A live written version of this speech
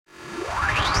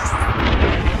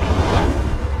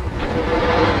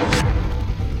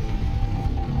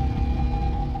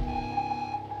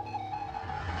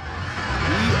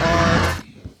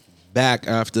back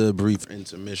after a brief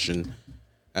intermission.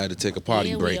 I had to take a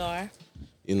potty break. We are.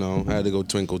 You know, I had to go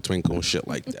twinkle, twinkle and shit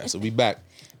like that. So we back.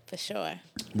 For sure.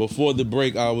 Before the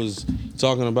break, I was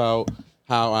talking about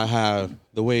how I have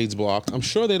the Wades blocked. I'm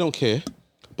sure they don't care,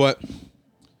 but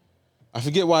I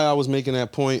forget why I was making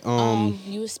that point.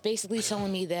 You was basically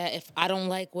telling me that if I don't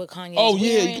like what Kanye's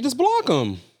wearing, you can just block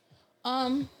them.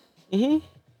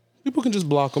 People can just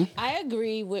block them. I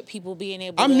agree with people being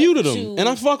able I muted him, and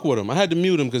I fuck with him. I had to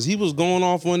mute him because he was going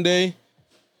off one day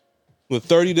with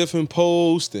 30 different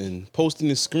posts and posting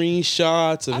his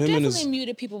screenshots of him and his...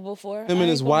 muted people before. Him and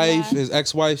his wife, his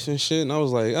ex-wife and shit. And I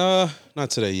was like,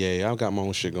 not today, yeah. I got my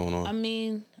own shit going on. I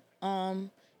mean,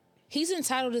 he's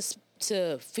entitled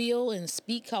to feel and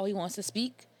speak how he wants to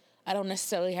speak. I don't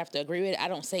necessarily have to agree with it. I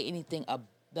don't say anything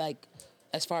like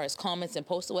as far as comments and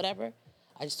posts or whatever.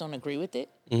 I just don't agree with it.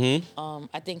 Mm-hmm.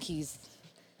 I think he's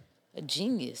a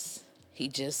genius. He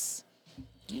just,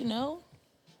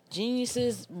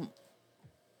 geniuses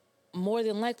more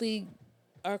than likely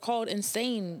are called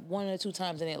insane one or two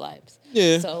times in their lives.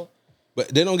 Yeah. So, but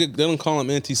they don't call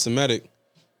him anti-Semitic.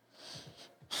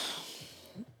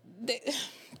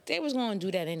 They was going to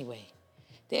do that anyway.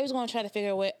 They was going to try to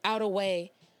figure out a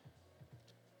way.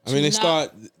 I mean, they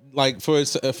start like for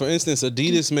instance,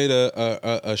 Adidas made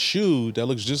a shoe that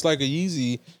looks just like a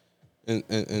Yeezy,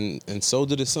 and so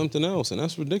did it something else, and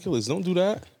that's ridiculous. Don't do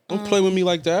that. Don't play with me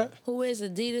like that. Who is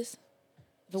Adidas?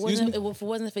 If it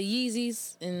wasn't for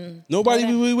Yeezys and nobody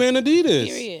would be wearing Adidas.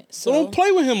 Period. So don't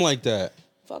play with him like that.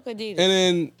 Fuck Adidas. And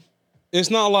then it's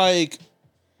not like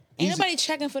ain't nobody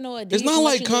checking for no Adidas. It's not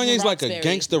like Kanye's like a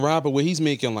gangster rapper where he's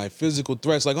making like physical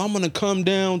threats. Like, I'm gonna come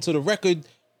down to the record,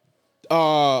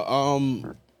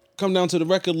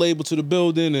 label, to the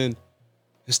building and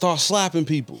start slapping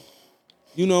people.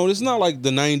 It's not like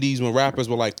the 90s when rappers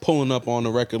were like pulling up on the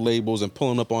record labels and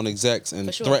pulling up on execs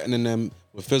and threatening them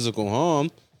with physical harm.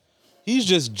 He's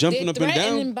just jumping up and down.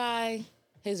 Threatening by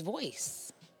his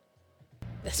voice.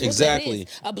 That's what exactly. That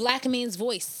is. A black man's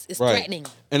voice is threatening.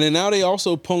 And then now they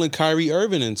also pulling Kyrie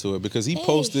Irving into it because he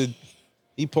posted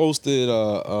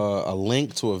a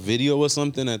link to a video or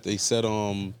something that they said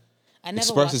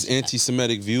expresses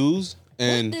anti-Semitic views.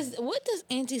 And what does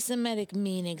anti-Semitic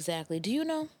mean exactly? Do you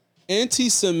know?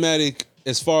 Anti-Semitic,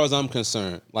 as far as I'm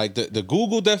concerned, like the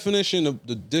Google definition,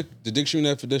 the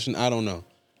dictionary definition, I don't know.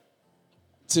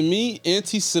 To me,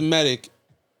 anti-Semitic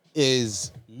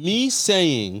is me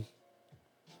saying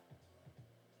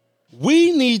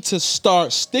we need to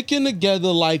start sticking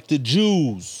together like the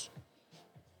Jews.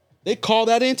 They call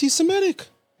that anti-Semitic.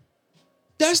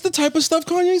 That's the type of stuff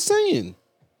Kanye's saying.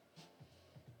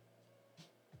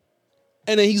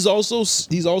 And then he's also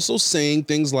saying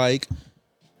things like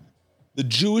the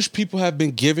Jewish people have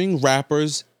been giving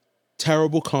rappers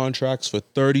terrible contracts for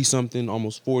 30-something,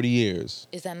 almost 40 years.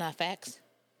 Is that not facts?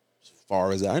 As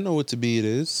far as I know it to be, it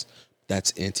is.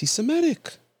 That's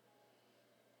anti-Semitic.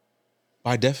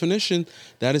 By definition,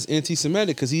 that is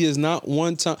anti-Semitic because he is not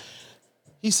one time.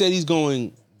 He said he's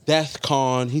going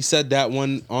DEFCON. He said that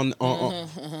one on.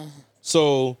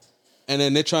 So, and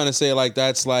then they're trying to say like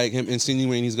that's like him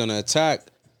insinuating he's going to attack.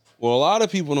 Well, a lot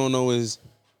of people don't know is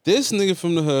this nigga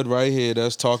from the hood right here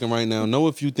that's talking right now know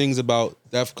a few things about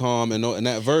DEFCON and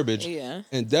that verbiage. Yeah.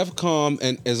 And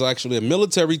DEFCON is actually a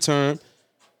military term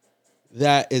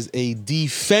that is a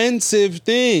defensive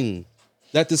thing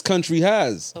that this country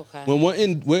has. Okay. When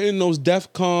we're in those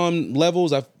DEFCON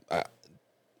levels,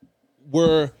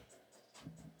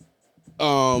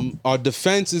 our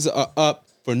defenses are up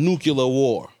for nuclear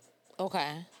war.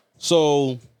 Okay.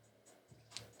 So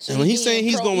and when he's saying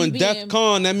he's going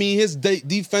DEFCON, that means his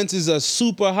defenses are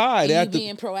super high. You're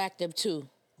being proactive too.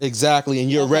 Exactly, and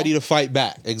you're ready to fight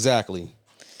back. Exactly.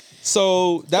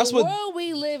 So that's the what world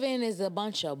we live in is a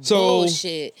bunch of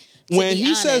bullshit. When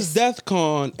he says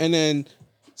DEFCON, and then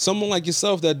someone like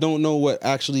yourself that don't know what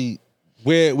actually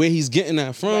where he's getting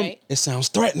that from, it sounds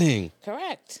threatening.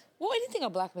 Correct. Well, anything a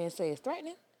black man say is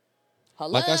threatening.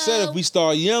 Hello? Like I said, if we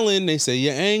start yelling, they say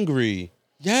you're angry.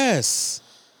 Yes.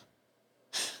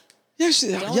 Yes,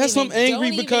 I'm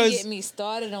angry because. Don't even get me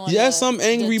started on. Yes, I'm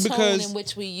angry the because tone in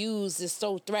which we use is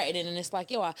so threatening, and it's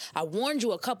like, yo, I warned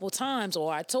you a couple times,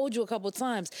 or I told you a couple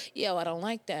times, yo, I don't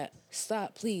like that.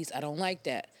 Stop, please. I don't like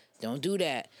that. Don't do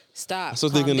that. Stop. That's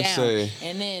what they're gonna say.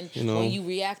 And then when you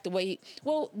react the way,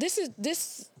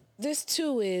 this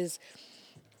too is,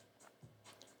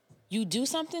 you do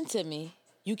something to me,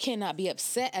 you cannot be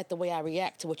upset at the way I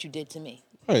react to what you did to me.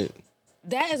 Right.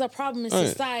 That is a problem in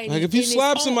society. Like if you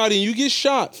slap somebody and you get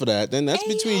shot for that, then that's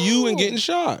between you and getting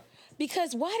shot.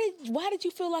 Because why did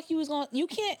you feel like you was going? You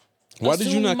can't. Why did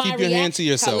you not keep your hand to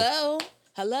yourself? Hello.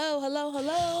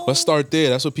 Hello. Let's start there.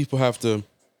 That's what people have to.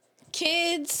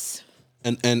 Kids,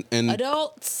 And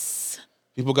adults,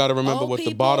 people got to remember old what the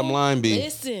people, bottom line be.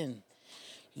 Listen,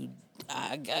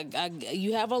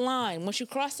 you have a line. Once you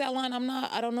cross that line,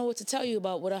 I don't know what to tell you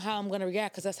about how I'm going to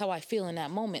react, because that's how I feel in that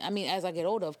moment. I mean, as I get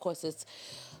older, of course, it's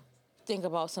think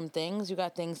about some things. You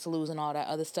got things to lose and all that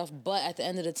other stuff. But at the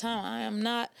end of the time, I am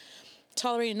not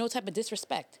tolerating no type of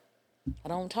disrespect. I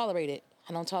don't tolerate it.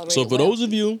 I don't tolerate it. So for those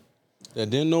of you that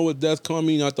didn't know what death call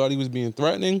mean, I thought he was being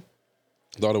threatening.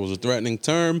 Thought it was a threatening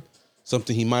term,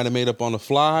 something he might have made up on the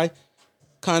fly.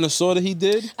 Kind of, sort of, he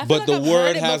did. I feel But like the I've word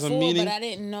heard it has before, a meaning. But I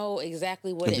didn't know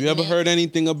exactly what it meant. Have you ever heard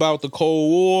anything about the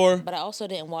Cold War? But I also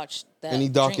didn't watch that. Any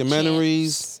Drink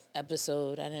documentaries? Champs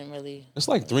episode. I didn't really. It's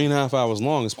like 3.5 hours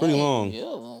long. It's pretty long.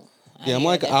 Yeah, I'm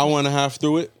like an hour and a half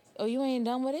through it. Oh, you ain't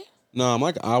done with it? No, I'm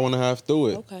like an hour and a half through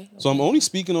it. Okay. So I'm only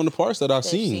speaking on the parts that I've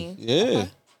seen. Yeah. Okay.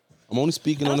 I'm only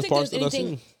speaking on the parts that I've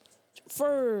seen.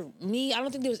 For me, I don't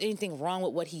think there was anything wrong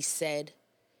with what he said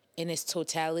in its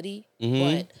totality.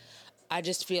 Mm-hmm. But I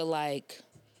just feel like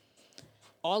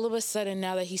all of a sudden,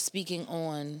 now that he's speaking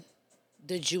on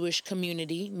the Jewish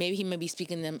community, maybe he may be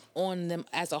speaking on them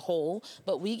as a whole,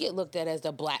 but we get looked at as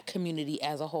the black community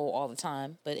as a whole all the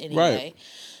time. But anyway,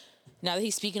 now that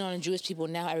he's speaking on the Jewish people,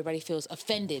 now everybody feels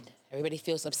offended. Everybody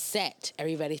feels upset.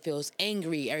 Everybody feels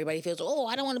angry. Everybody feels, oh,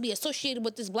 I don't want to be associated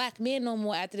with this black man no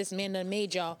more after this man done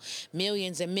made y'all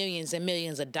millions and millions and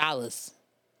millions of dollars.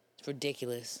 It's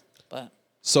ridiculous. But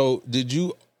so did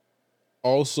you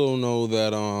also know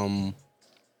that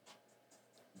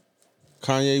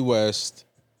Kanye West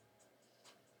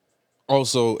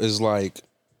also is like,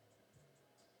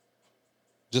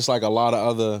 just like a lot of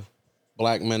other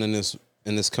black men in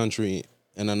this country,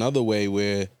 in another way,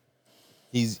 where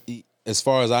he, as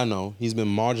far as I know, he's been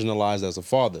marginalized as a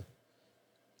father.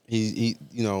 He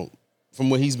you know, from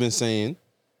what he's been saying,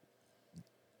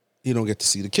 he don't get to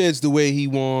see the kids the way he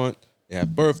want. They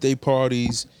have birthday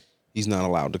parties. He's not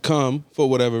allowed to come for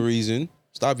whatever reason.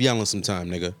 Stop yelling sometime,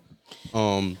 nigga.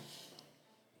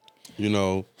 You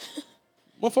know,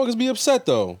 motherfuckers be upset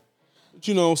though. But,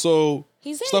 you know, so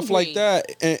he's stuff angry. like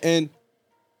that, and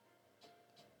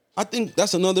I think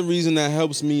that's another reason that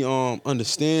helps me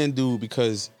understand, dude,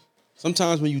 because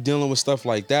sometimes when you're dealing with stuff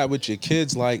like that with your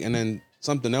kids, like, and then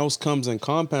something else comes and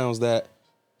compounds that,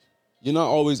 you're not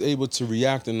always able to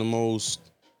react in the most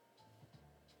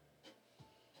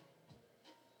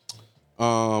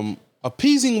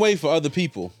appeasing way for other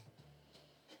people.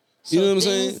 You know what I'm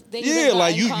saying? Yeah,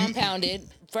 like you compounded.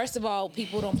 First of all,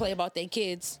 people don't play about their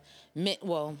kids. Men,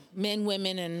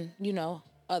 women, and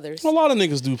others. A lot of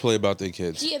niggas do play about their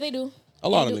kids. Yeah, they do. A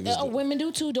lot of niggas do. Women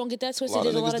do too. Don't get that twisted.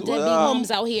 There's a lot of deadbeat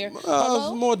moms out here.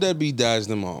 More deadbeat dads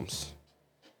than moms.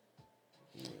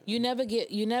 You never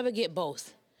get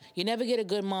both. You never get a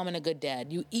good mom and a good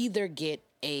dad. You either get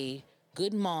a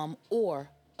good mom or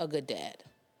a good dad.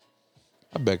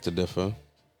 I beg to differ.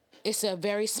 It's a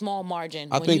very small margin.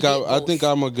 I think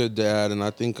I'm a good dad, and I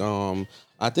think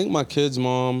my kid's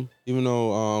mom, even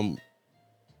though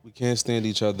we can't stand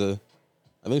each other,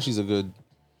 I think she's a good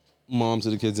mom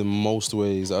to the kids in most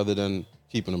ways, other than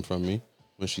keeping them from me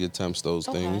when she attempts those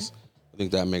things. I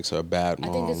think that makes her a bad mom.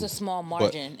 I think there's a small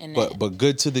margin in that. But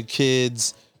good to the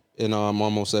kids in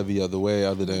almost every other way,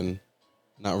 other than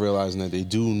not realizing that they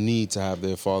do need to have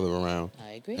their father around.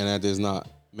 I agree. And that there's not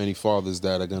many fathers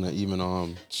that are gonna even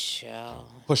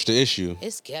push the issue.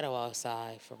 It's ghetto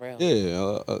outside for real.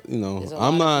 Yeah,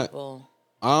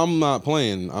 I'm not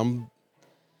playing. I'm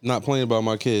not playing about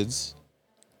my kids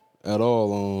at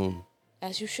all.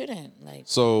 As you shouldn't. Like,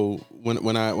 so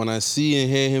when I see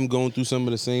and hear him going through some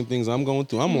of the same things I'm going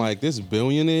through, I'm like, this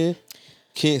billionaire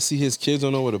can't see his kids,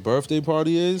 don't know what a birthday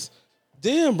party is.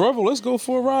 Damn, brother, let's go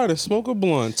for a ride and smoke a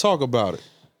blunt, talk about it.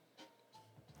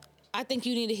 I think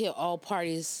you need to hear all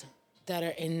parties that are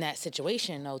in that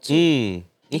situation, though, too. Okay.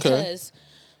 Because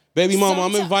baby mama,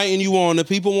 I'm inviting you on. The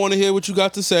people want to hear what you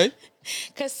got to say.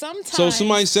 Because sometimes... So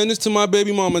somebody send this to my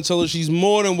baby mama and tell her she's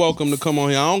more than welcome to come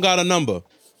on here. I don't got a number.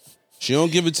 She don't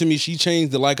give it to me. She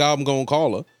changed it like I'm going to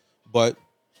call her. But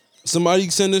somebody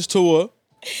send this to her.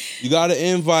 You got to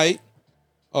invite.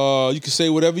 You can say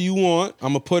whatever you want.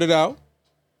 I'm going to put it out.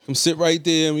 Come sit right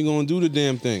there and we're going to do the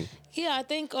damn thing. Yeah, I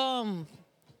think...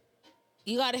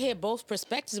 you got to hear both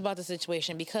perspectives about the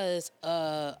situation, because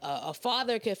a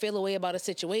father could feel a way about a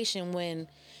situation when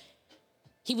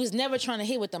he was never trying to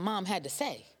hear what the mom had to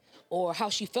say or how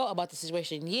she felt about the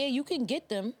situation. Yeah, you can get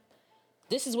them.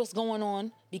 This is what's going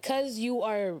on. Because you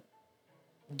are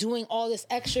doing all this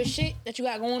extra shit that you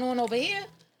got going on over here,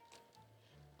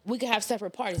 we could have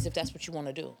separate parties if that's what you want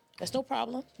to do. That's no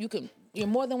problem. You can You're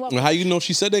more than welcome. How you know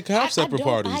she said they could have separate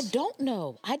parties? I don't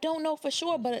know. I don't know for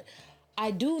sure, but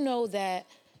I do know that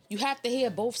you have to hear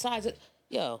both sides.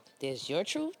 Yo, there's your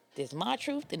truth, there's my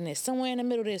truth, and there's somewhere in the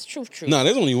middle there's truth. Nah,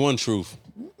 there's only one truth.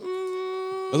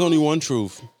 There's only one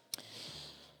truth.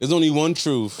 There's only one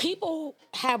truth. People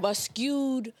have a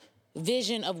skewed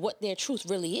vision of what their truth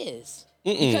really is.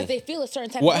 Because they feel a certain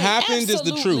type of way. What happened is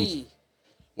the truth.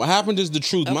 What happened is the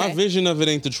truth. Okay. My vision of it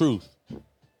ain't the truth.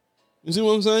 You see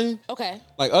what I'm saying? Okay.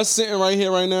 Like us sitting right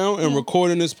here right now and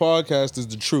recording this podcast is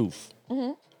the truth.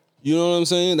 Mm-hmm. You know what I'm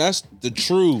saying? That's the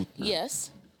truth.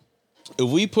 Yes. If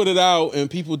we put it out and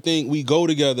people think we go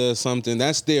together or something,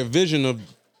 that's their vision of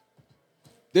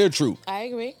their truth. I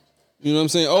agree. You know what I'm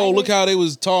saying? Oh, look how they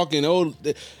was talking. Oh,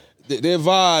 their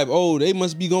vibe. Oh, they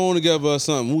must be going together or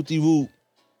something. Wooty whoop.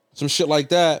 Some shit like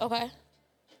that. Okay.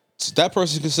 So that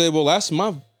person can say, well, that's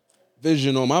my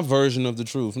vision or my version of the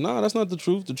truth. Nah, that's not the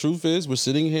truth. The truth is we're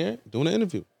sitting here doing an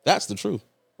interview. That's the truth.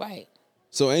 Right.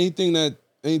 So anything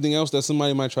else that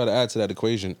somebody might try to add to that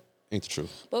equation ain't the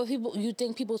truth. But you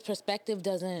think people's perspective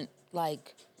doesn't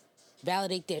like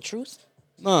validate their truth?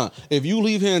 Nah. If you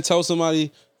leave here and tell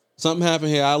somebody something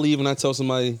happened here, I leave and I tell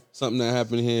somebody something that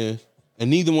happened here, and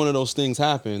neither one of those things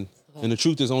happened, and the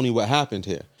truth is only what happened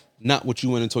here. Not what you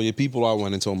went and told your people or I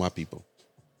went and told my people.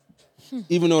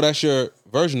 Even though that's your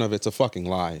version of it, it's a fucking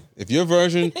lie. If your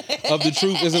version of the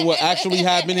truth isn't what actually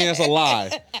happened here, it's a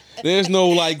lie. There's no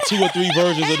like 2 or 3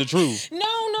 versions of the truth. No.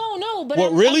 But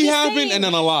what really happened saying, and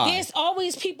then a lie. There's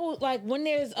always people, like when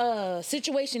there's a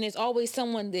situation, there's always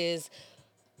someone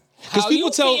Because people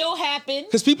tell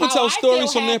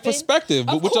stories from their perspective,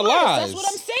 but which are lies. That's what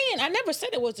I'm saying. I never said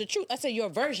it was the truth. I said your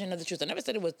version of the truth. I never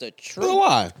said it was the truth. It's a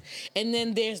lie. And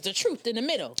then there's the truth in the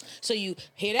middle. So you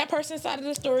hear that person's side of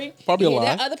the story, probably a lie.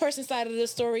 That other person's side of the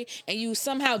story, and you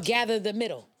somehow gather the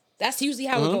middle. That's usually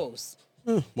how it goes.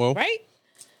 Well, right?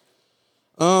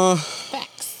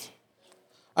 Facts.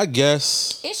 I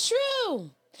guess it's true.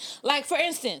 Like for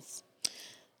instance,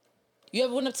 you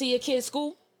ever went up to your kid's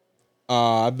school?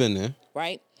 I've been there.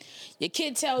 Right? Your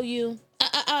kid tell you,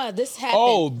 this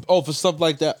happened. Oh, for stuff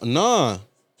like that? Nah.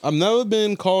 I've never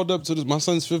been called up to this. My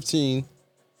son's 15.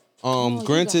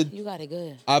 Granted, you got it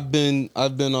good. I've been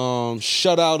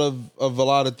shut out of a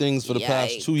lot of things for the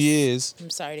past 2 years. I'm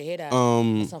sorry to hear that.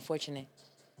 That's unfortunate.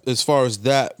 As far as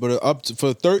that, but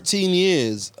for 13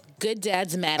 years. Good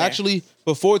dads matter. Actually,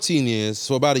 for 14 years,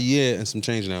 so about a year and some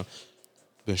change now,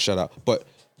 been shut out. But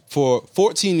for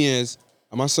 14 years,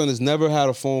 my son has never had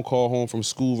a phone call home from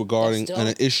school regarding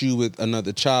an issue with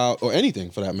another child or anything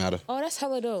for that matter. Oh, that's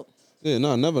hella dope. Yeah,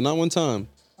 no, never, not one time.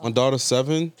 My daughter's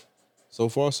 7. So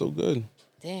far, so good.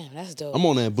 Damn, that's dope. I'm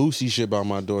on that Boosie shit about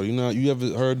my daughter. You know, you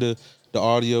ever heard the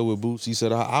audio where Boosie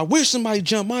said, I wish somebody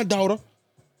jumped my daughter.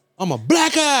 I'm a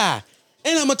black eye.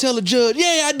 And I'm going to tell the judge,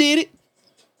 yeah, I did it.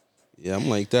 Yeah, I'm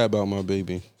like that about my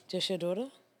baby. Just your daughter?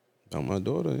 About my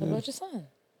daughter, yeah. What about your son?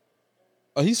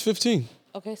 He's 15.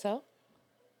 Okay, so?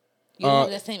 You don't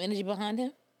have that same energy behind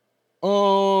him?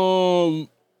 No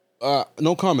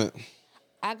comment.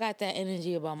 I got that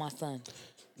energy about my son.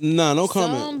 Nah, no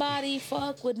comment. Somebody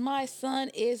fuck with my son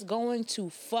is going to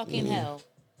fucking hell.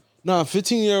 Nah,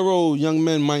 15-year-old young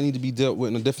men might need to be dealt with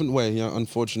in a different way,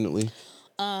 unfortunately.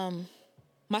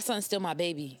 My son's still my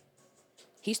baby.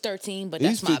 He's 13, but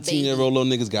that's my baby. These 15-year-old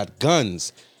little niggas got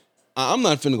guns. I'm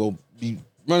not finna go be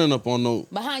running up on no...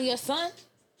 Behind your son?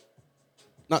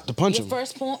 Not to punch him.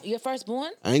 Your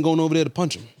firstborn? I ain't going over there to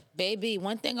punch him. Baby,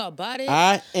 one thing about it...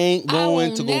 I ain't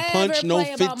going to go punch no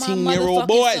 15-year-old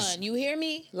boys. Son. You hear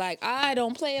me? Like, I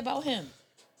don't play about him.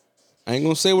 I ain't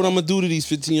gonna say what I'm gonna do to these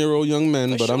 15-year-old young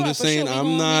men, but I'm just saying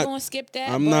I'm not. Gonna skip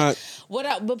that. I'm not.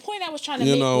 The point I was trying to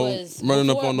make was running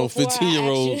up on no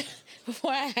 15-year-old.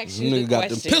 Before I ask you nigga got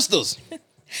them pistols.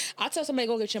 I'll tell somebody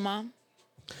go get your mom.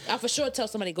 I'll for sure tell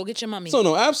somebody go get your mommy. So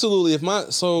no, absolutely. If my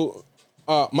son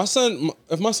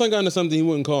got into something, he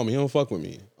wouldn't call me. He don't fuck with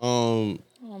me. Oh,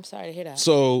 I'm sorry to hear that.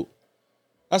 So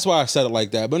that's why I said it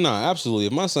like that. But nah, absolutely.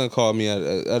 If my son called me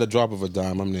at a drop of a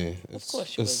dime, I'm there. Of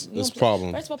course you would. It's a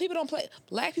problem. First of all, people don't play.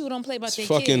 Black people don't play about their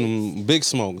fucking kids. Big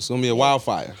smoke. It's gonna be a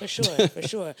wildfire. For sure, for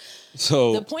sure.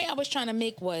 So the point I was trying to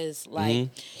make was like,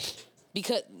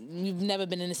 because you've never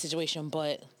been in a situation,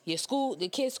 but the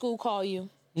kid's school call you.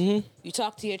 Mm-hmm. You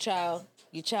talk to your child.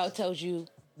 Your child tells you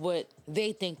what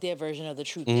they think their version of the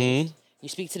truth is. You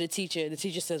speak to the teacher. The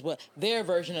teacher says what their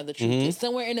version of the truth is.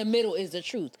 Somewhere in the middle is the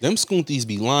truth. Them scoonties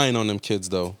be lying on them kids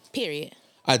though. Period.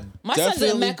 My son's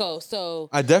in Mecco, so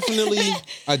I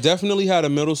definitely had a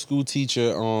middle school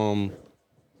teacher.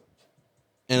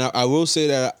 And I will say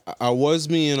that I was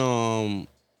being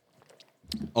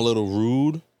a little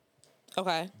rude.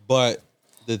 Okay. But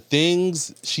the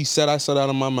things she said I said out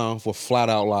of my mouth were flat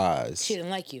out lies. She didn't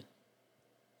like you.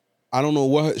 I don't know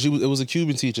what she was. It was a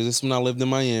Cuban teacher. This is when I lived in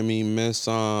Miami. Miss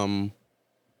can't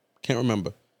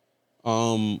remember.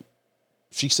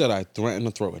 She said I threatened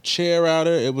to throw a chair at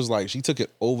her. It was like she took it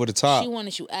over the top. She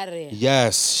wanted you out of there.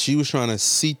 Yes, she was trying to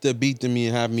seat the beat to me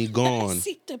and have me gone.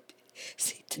 Seat the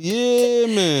Yeah,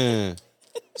 man.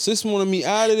 Sis wanted me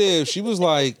out of there. She was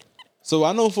like, so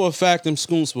I know for a fact them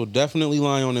schools will definitely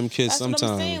lie on them kids sometimes.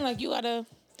 That's what I'm saying. Like, you gotta.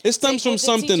 It stems from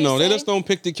something though. They just don't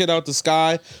pick the kid out the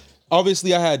sky.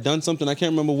 Obviously, I had done something. I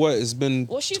can't remember what. It's been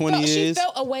 20 years. She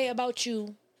felt a way about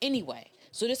you anyway.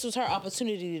 So this was her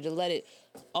opportunity to let it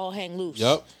all hang loose.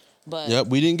 Yep. But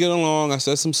we didn't get along. I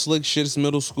said some slick shit. It's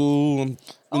middle school.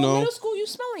 Middle school, you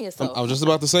smelling yourself. I was just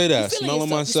about to say that. Smelling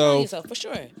myself. You smelling yourself, for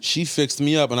sure. She fixed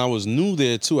me up, and I was new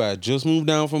there, too. I had just moved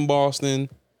down from Boston.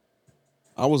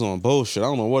 I was on bullshit. I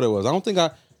don't know what it was.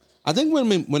 I think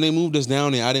when they moved us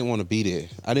down there, I didn't want to be there.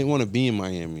 I didn't want to be in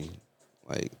Miami.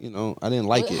 Like, I didn't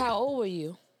like it. How old were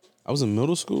you? I was in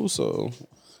middle school, so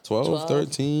 12.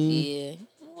 13, yeah.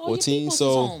 14.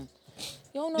 So,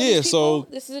 you don't know these people.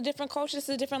 This is a different culture. This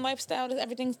is a different lifestyle.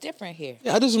 Everything's different here.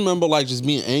 Yeah, I just remember like just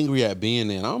being angry at being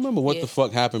there. And I don't remember what the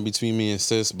fuck happened between me and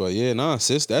sis, but yeah,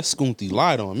 sis, that Scoonty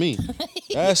lied on me.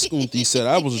 That Scoonty said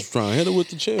I was just trying to hit her with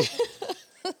the chair.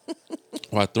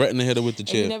 Or I threatened to hit her with the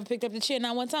chair. And you never picked up the chair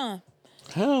not one time?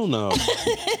 Hell no.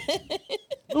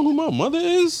 You know who my mother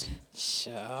is?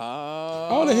 Sure.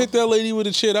 I would have hit that lady with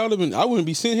a chair. I wouldn't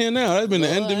be sitting here now. That'd been the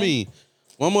end of me.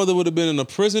 My mother would have been in a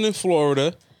prison in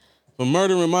Florida for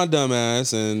murdering my dumb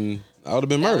ass, and I would have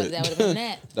been murdered. That would have been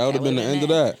that. That would have been the end of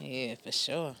that. Yeah, for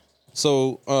sure.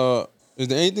 So, is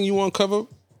there anything you want to cover?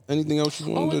 Anything else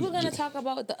you want to do? We're going to talk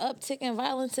about the uptick in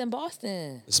violence in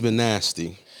Boston. It's been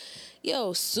nasty.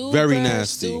 Yo, very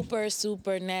nasty. Super,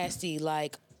 super nasty.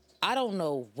 Like, I don't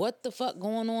know what the fuck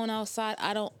going on outside.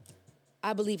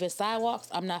 I believe in sidewalks.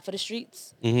 I'm not for the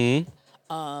streets. Mm-hmm.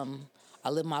 I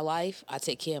live my life. I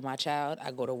take care of my child. I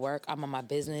go to work. I'm on my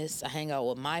business. I hang out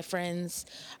with my friends.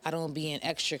 I don't be in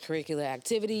extracurricular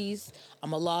activities.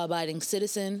 I'm a law-abiding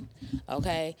citizen,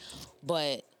 okay?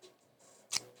 But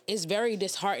it's very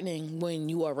disheartening when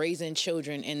you are raising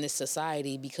children in this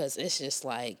society because it's just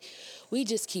like we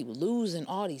just keep losing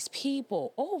all these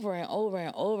people over and over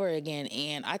and over again.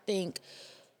 And I think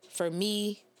for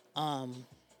me,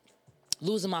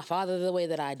 losing my father the way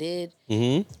that I did,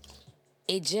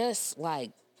 it just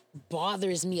like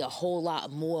bothers me a whole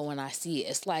lot more when I see it.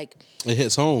 It's like it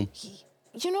hits home.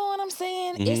 You know what I'm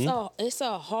saying? It's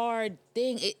a hard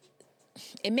thing.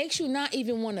 It makes you not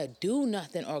even want to do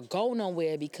nothing or go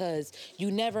nowhere because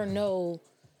you never know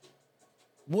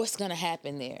what's gonna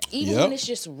happen there. Even when it's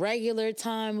just regular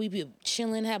time, we be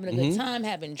chilling, having a good time,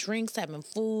 having drinks, having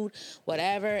food,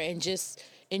 whatever, and just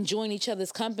enjoying each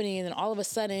other's company. And then all of a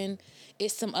sudden,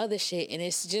 it's some other shit, and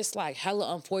it's just like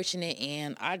hella unfortunate.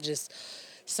 And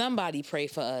somebody pray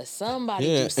for us. Somebody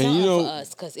do something for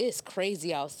us, because it's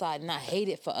crazy outside, and I hate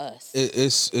it for us.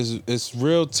 It's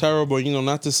real terrible.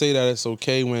 Not to say that it's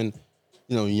okay when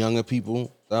younger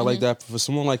people that like that. For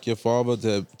someone like your father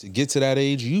to get to that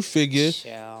age, you figure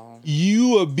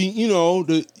you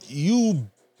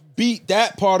beat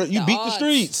that part of you beat the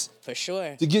streets for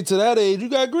sure. To get to that age, you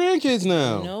got grandkids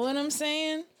now. You know what I'm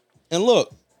saying? And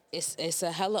look, it's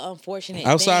a hella unfortunate.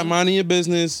 Outside thing. minding your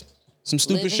business, some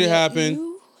stupid shit happened.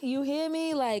 You hear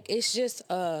me? Like, it's just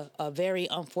a very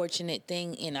unfortunate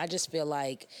thing, and I just feel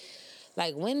like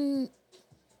when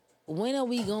are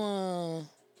we gonna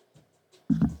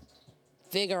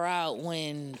figure out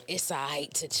when it's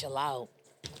alright to chill out?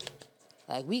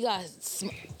 Like,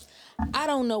 I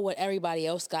don't know what everybody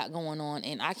else got going on,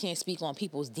 and I can't speak on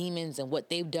people's demons and what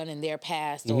they've done in their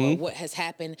past or what has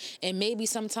happened. And maybe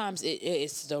sometimes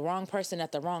it's the wrong person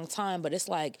at the wrong time, but it's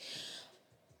like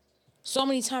so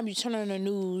many times you turn on the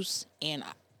news, and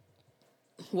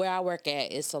where I work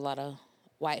at, it's a lot of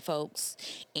white folks,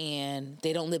 and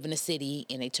they don't live in the city,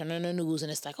 and they turn on the news,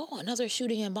 and it's like, oh, another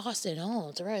shooting in Boston.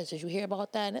 Oh, Therez, did you hear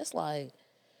about that? And it's like,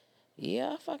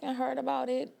 yeah, I fucking heard about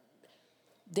it.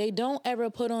 They don't ever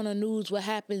put on the news what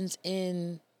happens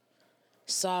in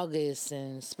Saugus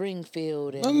and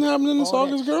Springfield. And nothing happening in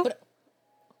Saugus, girl. But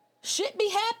shit be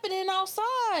happening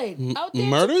outside. Out there.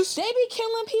 Murders? They be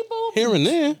killing people. Here and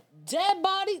there. Dead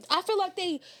bodies. I feel like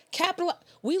they capitalize.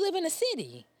 We live in a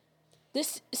city.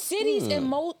 This cities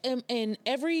in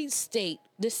every state,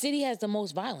 the city has the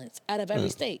most violence out of every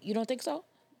state. You don't think so?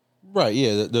 Right,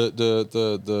 yeah.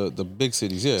 The big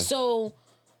cities, yeah. So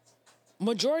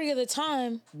majority of the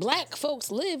time, black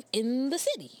folks live in the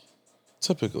city.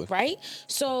 Typically. Right?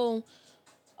 So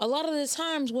a lot of the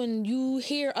times when you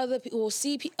hear other people or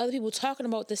see other people talking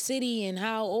about the city and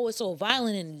how, oh, it's so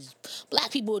violent and these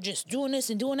black people are just doing this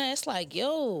and doing that, it's like,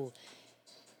 yo,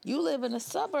 you live in the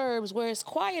suburbs where it's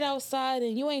quiet outside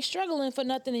and you ain't struggling for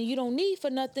nothing and you don't need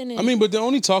for nothing. And I mean, but they're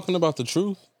only talking about the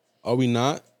truth. Are we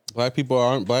not?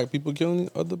 Aren't black people killing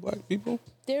other black people?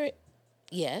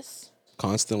 Yes.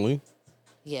 Constantly.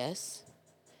 Yes.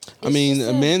 I mean,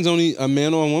 a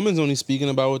man or a woman's only speaking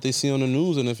about what they see on the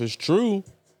news, and if it's true,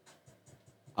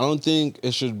 I don't think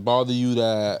it should bother you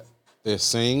that they're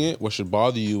saying it. What should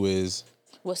bother you is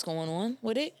what's going on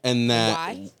with it, and that,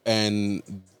 why, and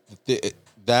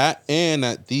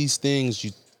that these things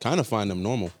you kind of find them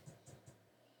normal.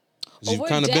 You've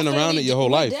kind of been around it your whole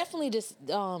life. Definitely just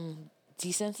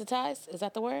desensitized. Is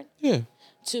that the word? Yeah.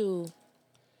 To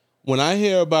when I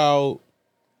hear about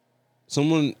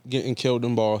someone getting killed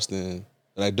in Boston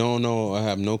that I don't know or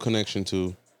have no connection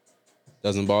to,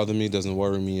 doesn't bother me, doesn't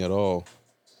worry me at all.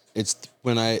 It's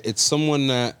someone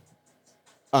that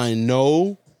I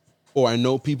know, or I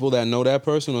know people that know that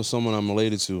person, or someone I'm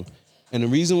related to. And the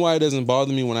reason why it doesn't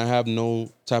bother me when I have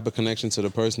no type of connection to the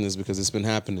person is because it's been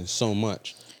happening so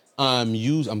much. I'm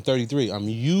 33. I'm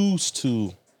used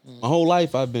to, my whole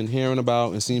life I've been hearing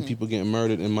about and seeing people getting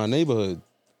murdered in my neighborhood.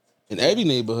 In every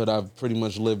neighborhood I've pretty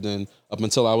much lived in up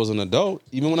until I was an adult.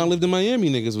 Even when I lived in Miami,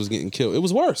 niggas was getting killed. It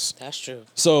was worse. That's true.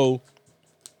 So,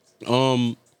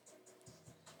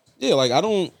 yeah, like I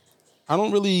don't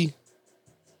really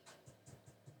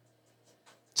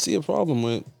see a problem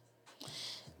with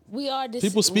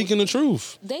people speaking the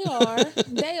truth. They are.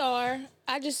 They are.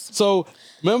 I just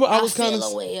remember I was kind of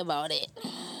feel a way about it.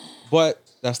 But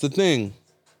that's the thing.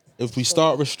 If we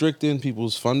start restricting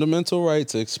people's fundamental right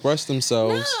to express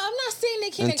themselves, no, I'm not saying they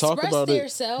can't talk express about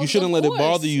themselves. You shouldn't let it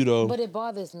bother you though. But it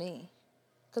bothers me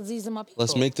because these are my people.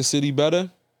 Let's make the city better,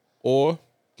 or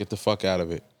get the fuck out of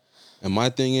it. And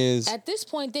my thing is, at this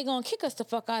point, they're gonna kick us the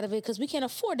fuck out of it because we can't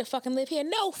afford to fucking live here.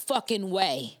 No fucking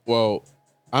way. Well,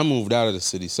 I moved out of the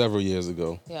city several years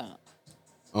ago. Yeah.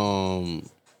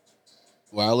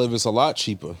 Where I live, it's a lot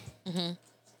cheaper. Mm-hmm.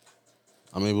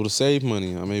 I'm able to save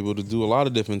money. I'm able to do a lot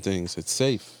of different things. It's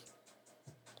safe.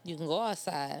 You can go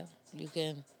outside. You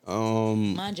can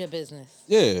mind your business.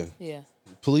 Yeah. Yeah.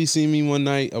 Police seen me one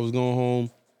night. I was going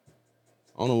home.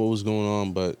 I don't know what was going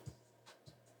on, but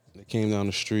they came down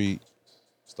the street,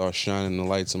 started shining the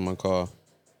lights in my car.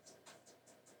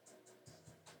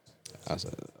 I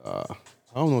said, I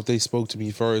don't know if they spoke to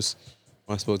me first.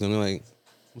 When I spoke to them, they're like,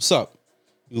 "What's up?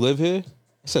 You live here?"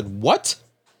 I said, "What?"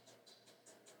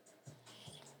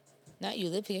 Not you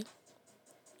live here.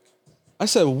 I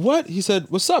said, "What?" He said,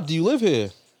 "What's up? Do you live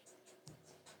here?"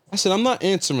 I said, "I'm not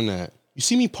answering that. You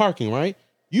see me parking, right?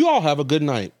 You all have a good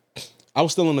night." I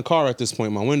was still in the car at this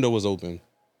point. My window was open.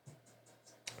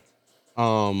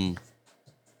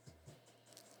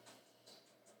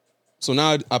 So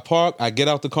now I park, I get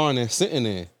out the car, and they're sitting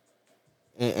there.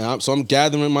 And I'm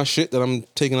gathering my shit that I'm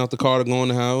taking out the car to go in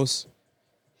the house.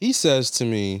 He says to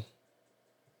me,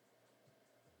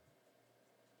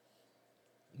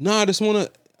 "Nah, I just want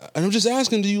to," and I'm just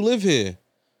asking, "Do you live here?"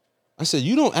 I said,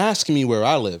 "You don't ask me where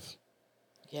I live."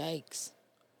 Yikes.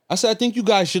 I said, "I think you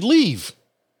guys should leave."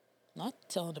 Not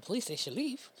telling the police they should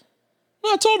leave.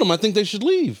 No, I told them I think they should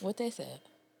leave. What they said?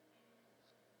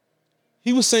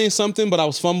 He was saying something, but I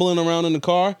was fumbling around in the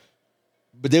car.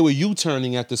 But they were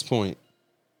U-turning at this point.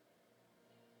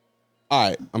 All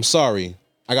right, I'm sorry.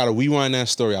 I got to rewind that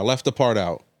story. I left the part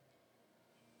out.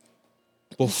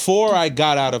 Before I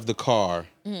got out of the car,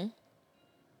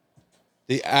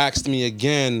 they asked me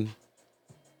again,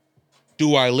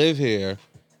 "Do I live here?"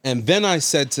 And then I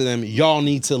said to them, "Y'all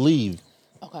need to leave."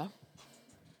 Okay.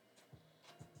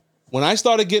 When I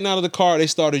started getting out of the car, they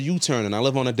started U-turning. I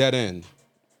live on a dead end.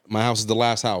 My house is the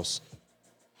last house.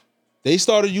 They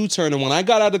started U-turning. When I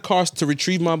got out of the car to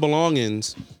retrieve my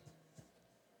belongings,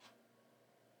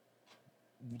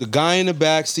 the guy in the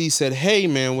back seat said, "Hey,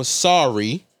 man, we're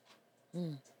sorry.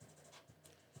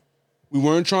 We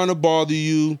weren't trying to bother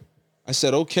you." I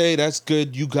said, "Okay, that's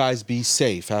good. You guys be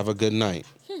safe. Have a good night."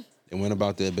 And went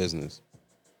about their business.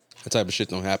 That type of shit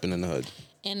don't happen in the hood.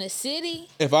 In the city?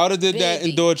 If I would have did that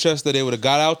in Dorchester, they would have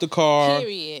got out the car.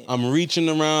 Period. I'm reaching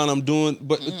around. I'm doing,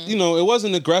 but you know, it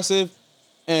wasn't aggressive.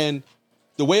 And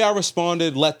the way I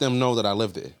responded let them know that I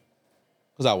lived there.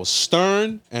 Because I was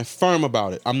stern and firm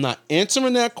about it. I'm not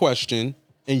answering that question,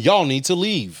 and y'all need to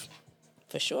leave.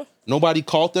 For sure. Nobody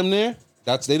caught them there.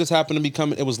 They just happened to be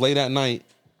coming. It was late at night.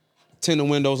 Tinted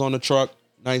windows on the truck.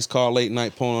 Nice car, late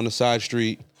night, pulling on the side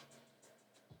street.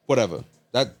 Whatever.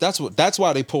 That's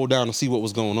why they pulled down to see what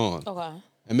was going on. Okay.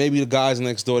 And maybe the guys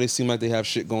next door, they seem like they have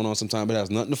shit going on sometimes, but it has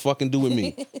nothing to fucking do with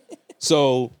me.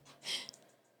 So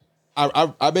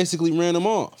I basically ran them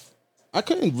off. I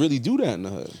couldn't really do that in the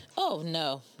hood. Oh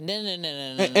no.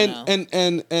 No.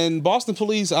 And Boston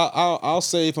police, I'll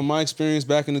say from my experience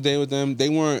back in the day with them, they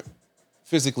weren't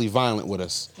physically violent with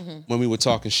us when we were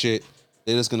talking shit.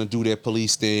 They're just gonna do their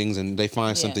police things, and they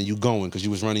find something, you going because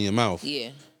you was running your mouth. Yeah.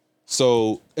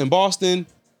 So in Boston,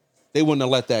 they wouldn't have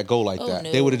let that go like that.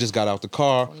 No. They would have just got out the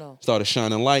car, started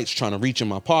shining lights, trying to reach in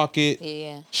my pocket,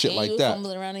 shit like that.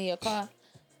 Fumbling around in your car.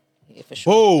 Yeah, for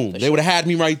sure. Boom! They would have had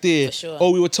me right there. For sure.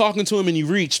 Oh, we were talking to him and you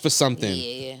reached for something.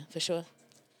 Yeah, for sure.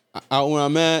 Out where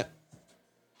I'm at,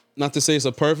 not to say it's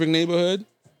a perfect neighborhood,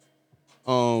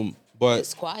 but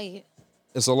It's quiet.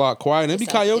 it's a lot quiet. And there be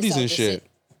coyotes and shit.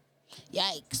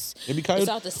 Yikes! There be coyotes.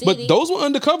 It's out the city. But those were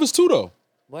undercovers too, though.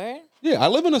 Where? Yeah, I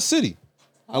live in a city.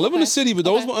 I live in a city, but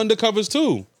those were undercovers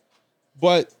too.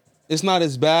 But it's not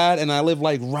as bad, and I live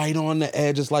like right on the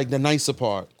edge. It's like the nicer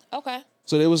part. Okay.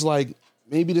 So there was like,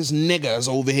 maybe this nigga is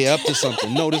over here up to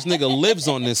something. No, this nigga lives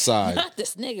on this side. Not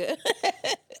this nigga.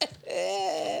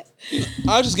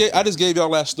 I just gave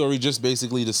y'all that story just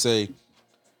basically to say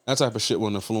that type of shit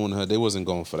wouldn't have flew in the hood. They wasn't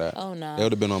going for that. Oh no. They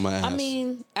would have been on my ass. I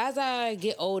mean, as I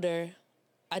get older,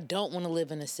 I don't want to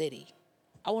live in a city.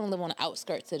 I want to live on the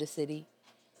outskirts of the city.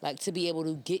 Like, to be able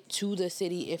to get to the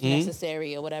city if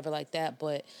necessary or whatever like that.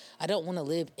 But I don't want to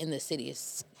live in the city.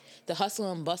 It's the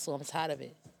hustle and bustle. I'm tired of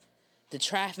it. The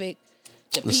traffic,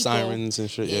 the people, sirens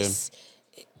and shit,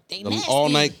 They nasty. All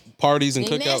night parties and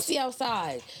They cookouts. nasty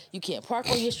outside. You can't park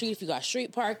on your street if you got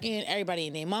street parking. Everybody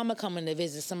and their mama coming to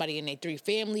visit somebody in their 3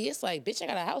 family. It's like, bitch, I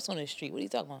got a house on this street. What are you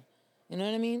talking about? You know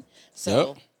what I mean?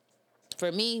 So,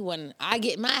 for me, when I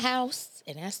get my house,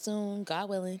 and that's soon, God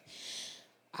willing,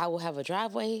 I will have a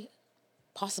driveway,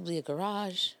 possibly a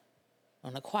garage,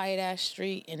 on a quiet-ass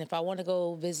street. And if I want to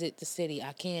go visit the city,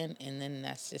 I can. And then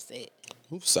that's just it.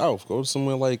 Move south. Go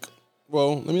somewhere like,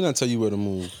 well, let me not tell you where to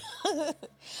move.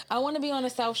 I want to be on the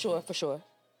South Shore for sure.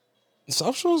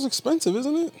 South Shore is expensive,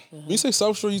 isn't it? When you say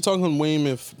South Shore, you talking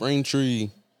Weymouth,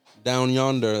 Braintree, down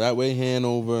yonder, that way,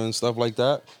 Hanover and stuff like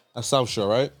that? That's South Shore,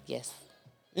 right? Yes.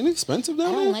 Ain't it expensive down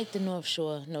I there? don't like the North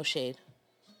Shore. No shade.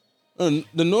 The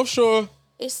North Shore,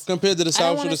 It's compared to the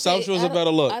South Shore, the South Shore is a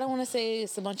better look. I don't want to say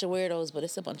it's a bunch of weirdos, but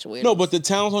it's a bunch of weirdos. No, but the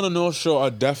towns on the North Shore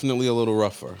are definitely a little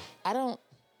rougher. I don't.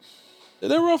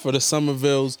 They're rougher, the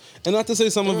Somervilles. And not to say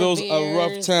Somerville's a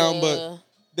rough town, but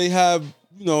they have,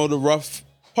 the rough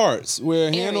parts.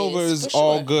 Where Hanover is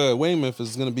all good. Weymouth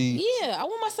is going to be I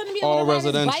want my son to be able all to ride his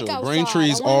residential. bike outside.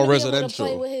 Braintree's I want all him to be able to residential.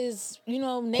 play with his,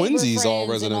 neighbor Quincy's all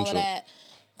friends and residential. all that.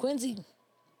 Quincy.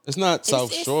 It's not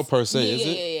South Shore per se, is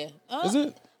it? Yeah. Is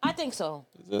it? I think so.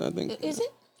 Is it? I think. Is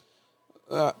it?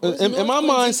 In my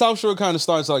mind, South Shore kind of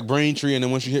starts like Braintree, and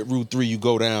then once you hit Route 3, you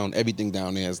go down. Everything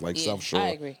down there is like South Shore. I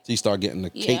agree. So you start getting the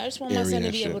Cape Yeah, I just want my area son to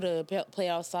and be shit. able to play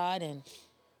outside, and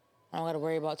I don't got to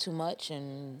worry about too much,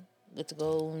 and get to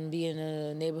go and be in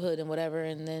a neighborhood and whatever,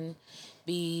 and then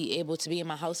be able to be in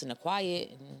my house in the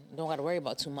quiet and don't got to worry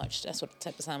about too much. That's what the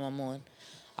type of time I'm on.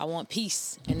 I want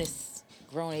peace in this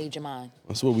grown age of mine.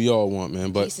 That's what we all want,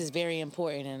 man. But Peace is very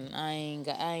important, and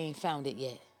I ain't found it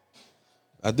yet.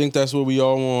 I think that's what we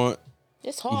all want.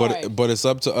 It's hard, but it's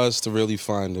up to us to really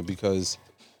find it, because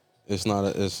it's not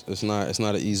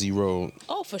an easy road.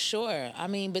 Oh, for sure. I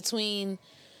mean, between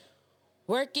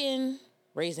working,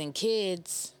 raising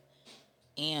kids,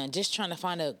 and just trying to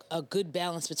find a good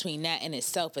balance between that in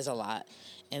itself is a lot.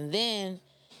 And then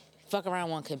fuck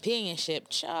around on companionship,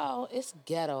 child, it's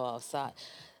ghetto outside.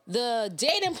 The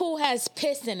dating pool has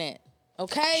piss in it,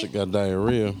 okay? Shit got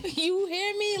diarrhea. You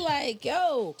hear me? Like,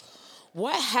 yo,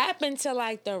 what happened to,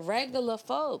 like, the regular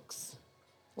folks?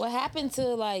 What happened to,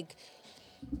 like,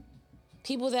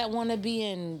 people that want to be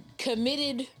in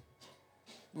committed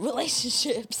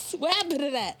relationships? What happened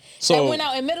to that? So, that went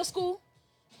out in middle school?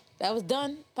 That was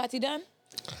done? Party done?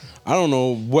 I don't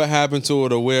know what happened to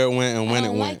it or where it went and when it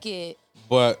went. I don't like it.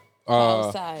 But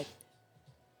outside.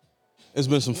 There's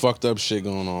been some fucked up shit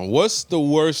going on. What's the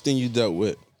worst thing you dealt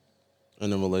with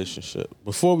in a relationship?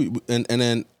 Before we and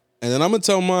then I'm gonna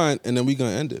tell mine, and then we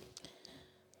gonna end it.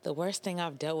 The worst thing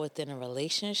I've dealt with in a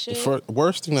relationship? The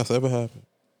worst thing that's ever happened.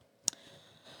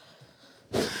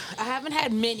 I haven't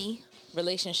had many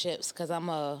relationships because I'm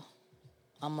a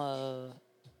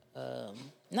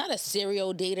not a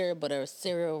serial dater, but a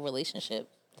serial relationship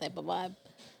type of vibe.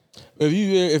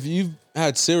 If you've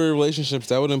had serial relationships,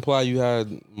 that would imply you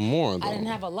had more. Though. I didn't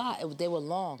have a lot. They were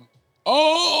long.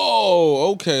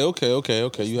 Oh, okay.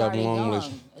 You have long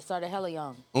relationships. It started hella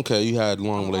young. Okay, you had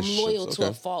long relationships. I'm loyal to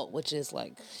a fault, which is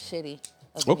like shitty.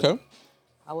 Okay.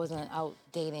 I wasn't out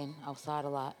dating outside a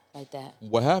lot like that.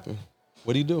 What happened?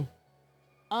 What do you do?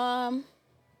 Let's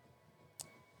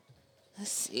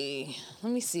see.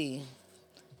 Let me see.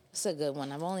 It's a good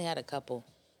one. I've only had a couple.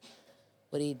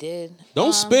 What he did.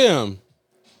 Don't spare him.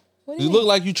 What do you You look mean?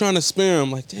 like you trying to spare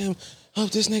him. Like, damn,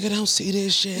 hope this nigga don't see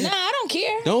this shit. Nah, I don't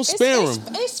care. Don't spare him.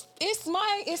 It's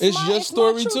your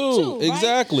story my truth too. right?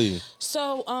 Exactly.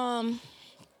 So, I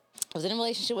was in a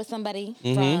relationship with somebody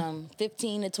Mm-hmm. from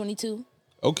 15 to 22.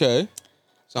 Okay.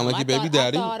 Sound like your baby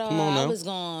daddy. I thought, Come on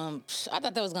now. I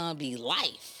thought that was gonna be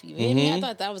life. You feel me? I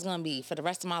thought that was gonna be for the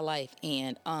rest of my life.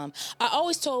 And I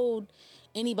always told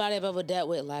anybody I've ever dealt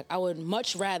with, like, I would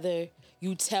much rather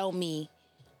you tell me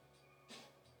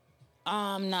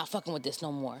I'm not fucking with this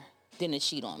no more than to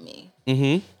cheat on me.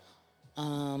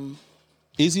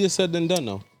 Easier said than done,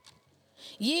 though.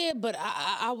 Yeah, but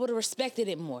I would have respected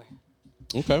it more.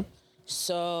 Okay.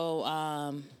 So,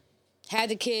 had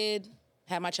the kid,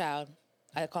 had my child.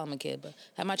 I call him a kid, but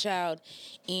had my child,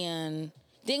 and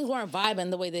things weren't vibing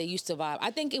the way they used to vibe.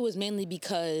 I think it was mainly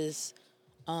because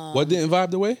What didn't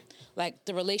vibe the way? like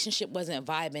the relationship wasn't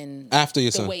vibing After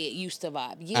your the son? way it used to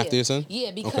vibe. Yeah. After your son?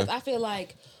 Yeah, because Okay. I feel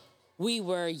like we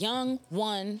were young,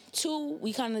 one, two,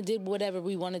 we kind of did whatever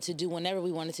we wanted to do whenever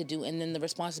we wanted to do, and then the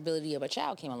responsibility of a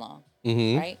child came along,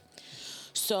 right?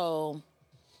 So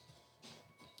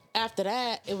after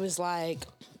that, it was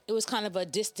kind of a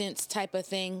distance type of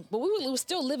thing, but we were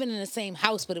still living in the same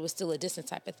house, but it was still a distance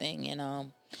type of thing.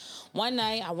 And one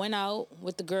night I went out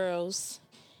with the girls,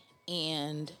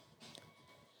 and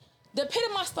the pit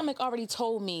of my stomach already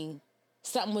told me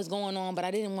something was going on, but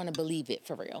I didn't want to believe it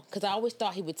for real, because I always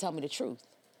thought he would tell me the truth.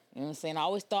 You know what I'm saying? I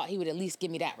always thought he would at least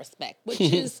give me that respect, which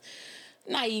is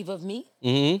naive of me,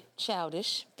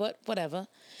 childish, but whatever.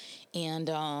 And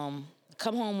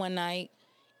come home one night,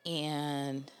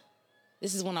 and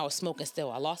this is when I was smoking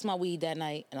still. I lost my weed that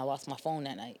night, and I lost my phone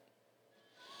that night.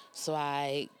 So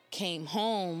I came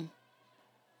home,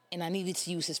 and I needed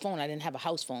to use his phone. I didn't have a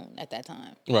house phone at that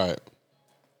time. Right.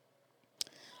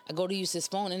 I go to use his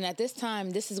phone, and at this time,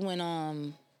 this is when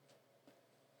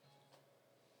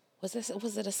was it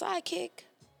a sidekick?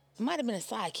 It might have been a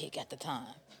sidekick at the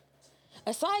time. A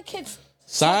sidekick's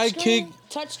Sidekick.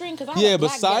 touchscreen, because I Yeah, had a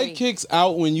but BlackBerry. sidekicks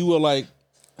out when you were like,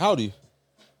 how old are you?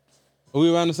 Are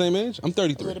we around the same age? I'm A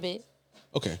 33. little bit.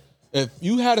 Okay. If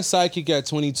you had a sidekick at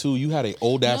 22, you had an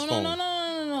old ass phone.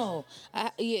 No.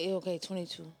 Yeah, okay,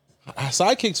 22.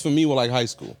 Sidekicks for me were like high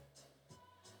school.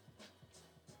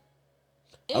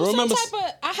 It I was remember some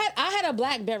type of. I had a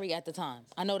BlackBerry at the time.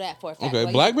 I know that for a fact. Okay,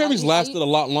 Like, Blackberries lasted a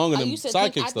lot longer I than used to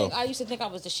sidekicks, though. I used to think I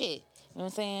was the shit. You know what I'm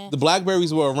saying? The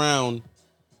Blackberries were around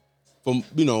from,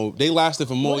 they lasted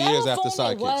for more years after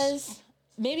phone it sidekicks. was,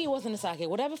 maybe it wasn't a sidekick.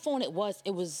 Whatever phone it was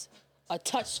a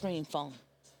touchscreen phone.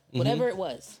 Whatever it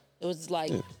was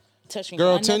like touchscreen.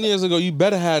 Girl, phone. 10 years ago, you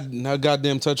better had a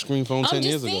goddamn touchscreen phone 10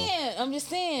 years ago. I'm just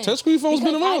saying. Touchscreen phones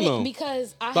been around, though.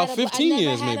 Because I About had 15 I never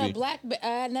years, had maybe. I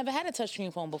had never had a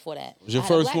touchscreen phone before that. It was your I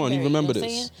had a first one. You BlackBerry, remember know what I'm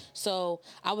this. saying? So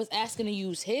I was asking to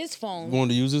use his phone. Wanted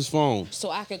to use his phone. So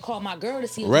I could call my girl to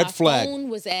see if Red my flag. phone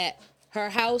was at her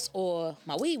house or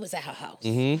my weed was at her house.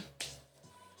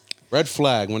 Red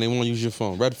flag when they want to use your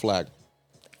phone. Red flag.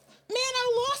 Man,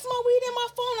 I lost my weed in my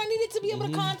phone. I needed to be able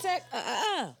to contact.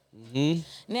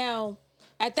 Now,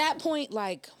 at that point,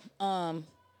 like, I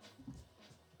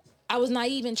was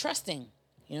naive and trusting.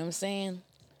 You know what I'm saying?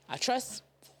 I trust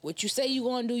what you say you're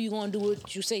going to do. You're going to do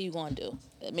what you say you're going to do.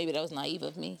 Maybe that was naive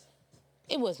of me.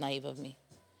 It was naive of me.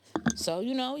 So,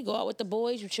 you go out with the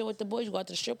boys, you chill with the boys, you go out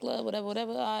to the strip club,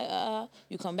 whatever.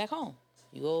 You come back home.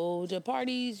 You go to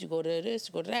parties, you go to this,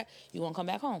 you go to that. You want to come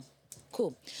back home.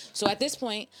 Cool. So at this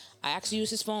point, I actually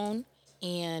used his phone,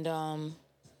 and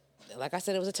like I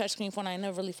said, it was a touchscreen phone. I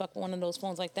never really fucked with one of those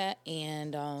phones like that.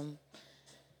 And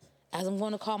as I'm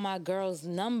going to call my girl's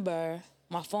number,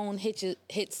 my phone hits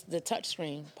the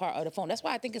touchscreen part of the phone. That's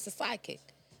why I think it's a sidekick.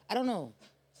 I don't know.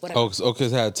 Whatever. Oh, okay,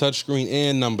 it had touchscreen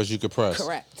and numbers you could press.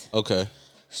 Correct. Okay.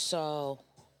 So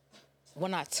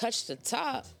when I touched the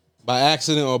top. By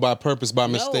accident or by purpose, by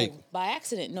mistake? No, by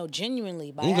accident. No,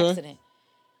 genuinely, by Okay. accident.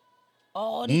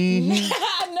 Oh,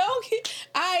 no,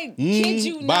 I kid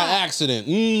you not. By accident.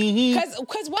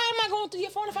 Because why am I going through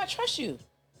your phone if I trust you?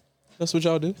 That's what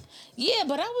y'all do. Yeah,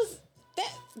 but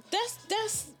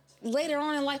that's later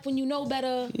on in life when you know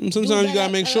better. Sometimes you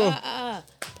gotta make sure.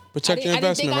 Protect your investment, I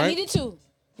didn't think right? I needed to.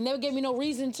 You never gave me no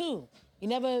reason to. You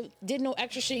never did no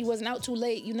extra shit. You wasn't out too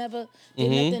late. You never did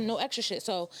nothing, no extra shit.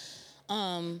 So,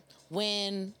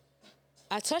 when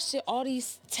I touched it, all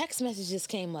these text messages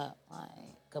came up. Like,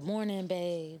 good morning,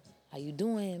 babe. How you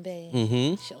doing, babe?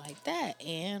 Shit like that.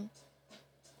 And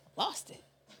lost it.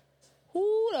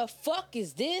 Who the fuck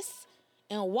is this?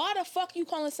 And why the fuck you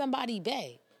calling somebody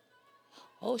bae?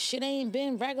 Oh, shit ain't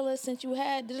been regular since you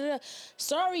had... Da, da, da.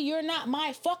 Sorry, you're not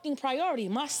my fucking priority.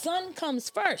 My son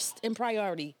comes first in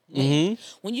priority.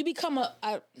 When you become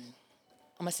I'm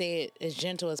going to say it as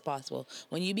gentle as possible.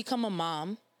 When you become a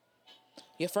mom,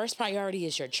 your first priority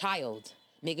is your child.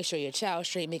 Making sure your child's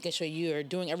straight, making sure you're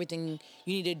doing everything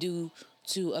you need to do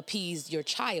to appease your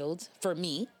child. For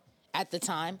me, at the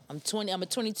time, I'm a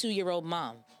 22-year-old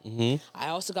mom. I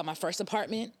also got my first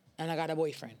apartment, and I got a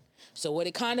boyfriend. So what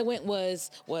it kind of went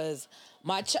was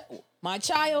my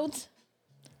child,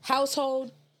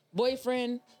 household,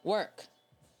 boyfriend, work,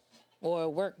 or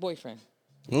work, boyfriend.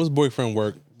 It was boyfriend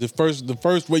work. The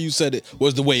first way you said it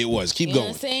was the way it was. Keep going. You know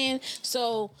what I'm saying?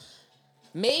 So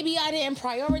maybe I didn't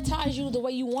prioritize you the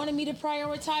way you wanted me to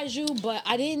prioritize you, but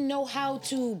I didn't know how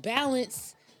to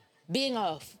balance being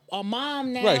a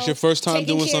mom now. Right, it's your first time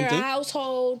doing taking care something. of a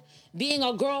household, being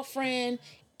a girlfriend,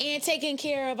 and taking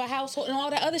care of a household and all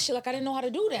that other shit. Like, I didn't know how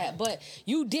to do that. But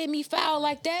you did me foul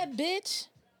like that, bitch.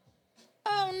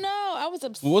 Oh, no. I was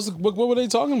upset. What were they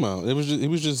talking about? He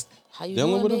was just How you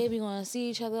dealing doing, with her? baby? Gonna see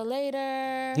each other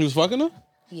later. He was fucking her?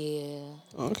 Yeah.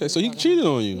 Oh, okay, so he cheated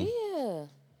on you. Yeah.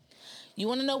 You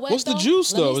want to know what, What's the though?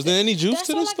 juice, though? Is there any juice That's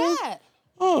to this all story? I got.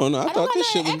 Oh, no, I thought this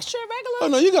shit was... extra regular. Oh,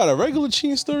 no, you got a regular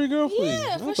cheating story, girl? Please.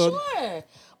 Yeah, for sure.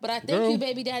 But I thank Girl. you,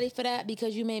 baby daddy, for that,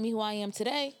 because you made me who I am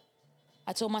today.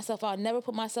 I told myself I'll never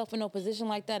put myself in no position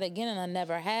like that again, and I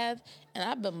never have. And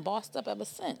I've been bossed up ever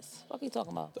since. What are you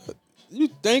talking about? You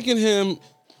thanking him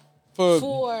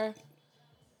for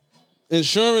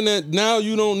ensuring that now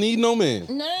you don't need no man.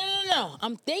 No.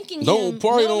 I'm thanking No, him.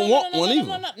 probably don't want one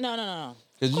either. No.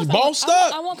 Because you Of course bossed I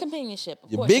up. I want companionship.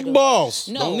 Of You course I big do. boss.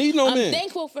 No, Don't need no I'm man.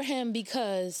 thankful for him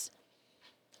because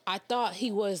I thought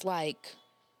he was like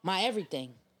my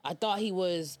everything. I thought he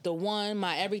was the one,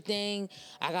 my everything.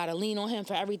 I got to lean on him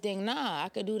for everything. Nah, I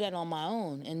could do that on my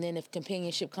own. And then if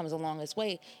companionship comes along its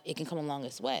way, it can come along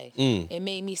its way. It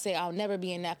made me say, I'll never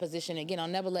be in that position again. I'll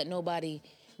never let nobody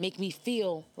make me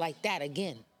feel like that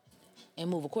again and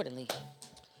move accordingly.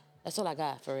 That's all I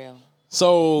got, for real.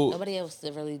 So... Nobody else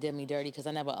really did me dirty because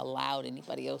I never allowed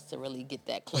anybody else to really get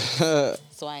that close.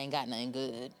 So I ain't got nothing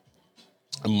good.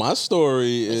 My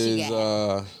story What you is...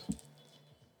 got?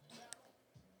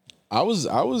 I was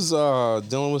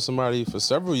dealing with somebody for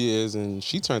several years, and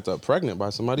she turned up pregnant by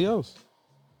somebody else.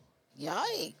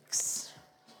 Yikes.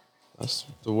 That's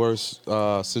the worst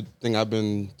thing I've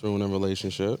been through in a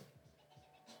relationship.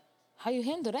 How you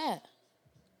handle that?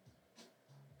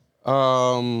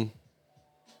 I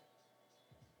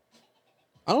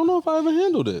don't know if I ever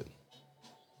handled it.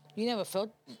 You never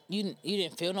felt you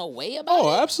didn't feel no way about it?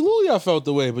 Oh, absolutely, I felt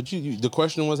the way. But the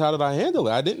question was, how did I handle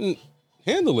it? I didn't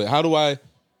handle it. How do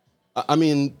I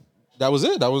mean, that was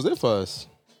it. That was it for us.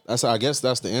 I guess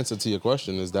that's the answer to your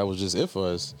question. Is that was just it for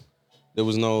us. There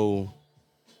was no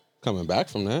coming back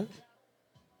from that.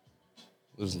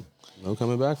 There's no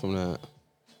coming back from that.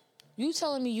 You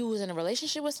telling me you was in a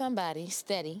relationship with somebody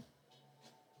steady,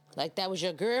 like that was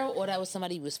your girl, or that was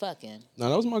somebody you was fucking? No,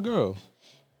 that was my girl.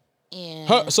 And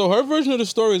her version of the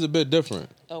story is a bit different.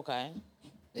 okay,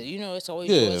 you know it's always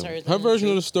Yeah, hers. her version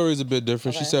of the story is a bit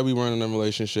different. Okay. She said we weren't in a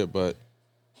relationship, but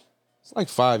it's like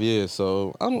 5 years,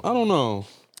 so I don't know.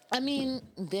 I mean,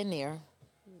 been there.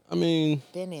 Been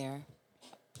there.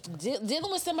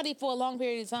 Dealing with somebody for a long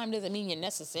period of time doesn't mean you're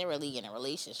necessarily in a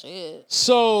relationship.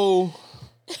 So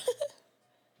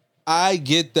I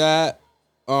get that.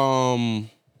 I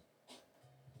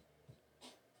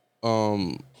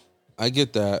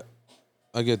get that.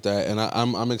 And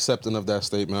I'm accepting of that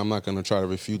statement. I'm not gonna try to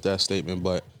refute that statement,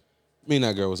 but me and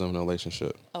that girl was in a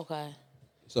relationship. Okay.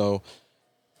 So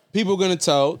people are gonna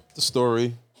tell the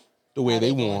story the way How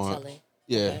they gonna want. tell it?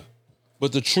 Yeah. Okay.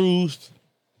 But the truth,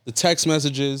 the text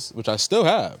messages, which I still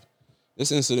have.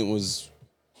 This incident was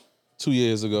 2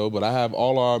 years ago, but I have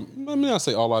I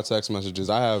say all our text messages.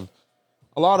 I have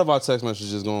a lot of our text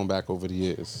messages going back over the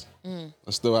years.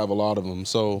 I still have a lot of them.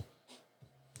 So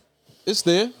it's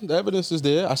there. The evidence is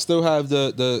there. I still have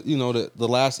the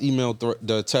last email,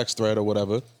 the text thread or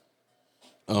whatever.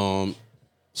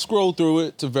 Scroll through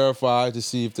it to verify to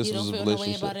see if this was a relationship. You don't feel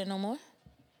no way about it no more?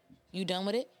 You done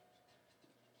with it?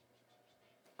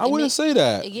 I wouldn't say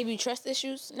that. It give you trust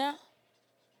issues now?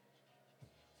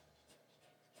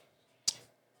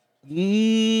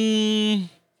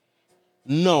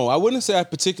 No, I wouldn't say I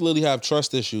particularly have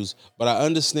trust issues, but I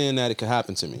understand that it could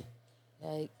happen to me.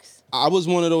 Yikes. I was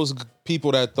one of those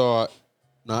people that thought,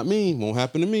 not me, won't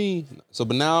happen to me. So,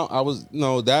 but now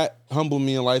that humbled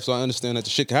me in life, so I understand that the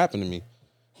shit can happen to me.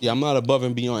 Yeah, I'm not above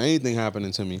and beyond anything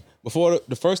happening to me. Before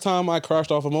the first time I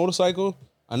crashed off a motorcycle,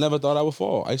 I never thought I would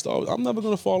fall. I used to, I'm never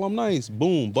gonna fall. I'm nice.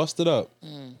 Boom, busted up.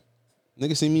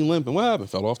 Nigga see me limping. What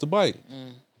happened? Fell off the bike.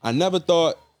 I never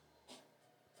thought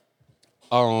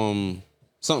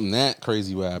something that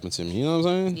crazy would happen to me. You know what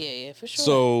I'm saying? Yeah, for sure.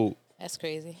 So that's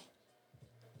crazy.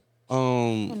 I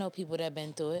know people that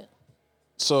been through it.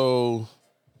 So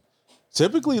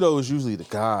typically though, it's usually the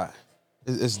guy.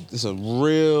 It's a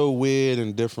real weird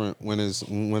and different when it's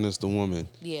the woman.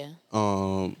 Yeah.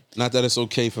 Not that it's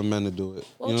okay for men to do it.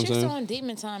 Well, you know what I'm chicks saying? are on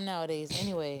demon time nowadays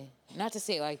anyway. Not to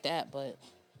say it like that, but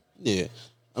yeah.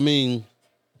 I mean,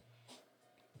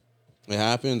 it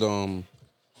happened. I'm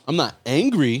not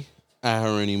angry at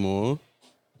her anymore.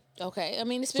 okay. I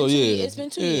mean, it's been it's been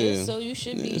 2 years, so you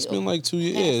should be. It's been like 2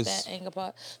 years. That anger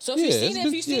part. So if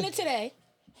you seen it today,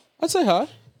 I'd say hi.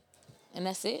 And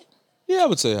that's it? Yeah, I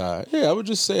would say hi. Yeah, I would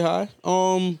just say hi.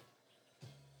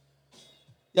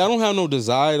 Yeah, I don't have no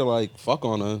desire to like fuck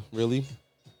on her, really.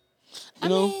 You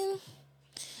know? mean,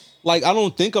 like I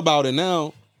don't think about it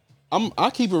now. I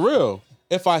keep it real.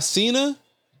 If I seen her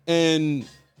and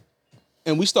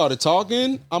we started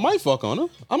talking, I might fuck on her.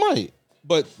 I might.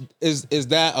 But is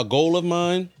that a goal of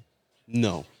mine?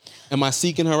 No. Am I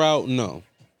seeking her out? No.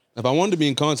 If I wanted to be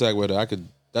in contact with her,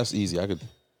 that's easy. I could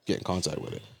get in contact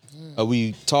with her. Are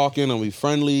we talking? Are we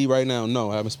friendly right now?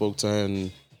 No, I haven't spoke to her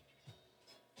in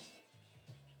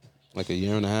like a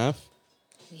year and a half.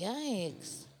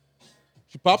 Yikes.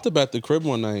 She popped up at the crib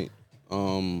one night.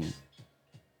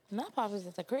 Not popped up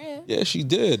at the crib. Yeah, she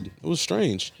did. It was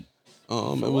strange. It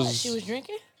was. She was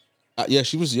drinking? Yeah,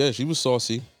 she was. Yeah, she was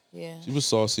saucy. Yeah. She was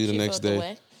saucy the next felt the day.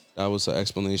 way? That was her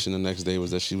explanation the next day,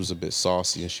 was that she was a bit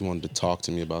saucy and she wanted to talk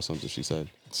to me about something she said.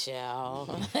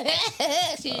 Child.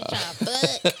 She was trying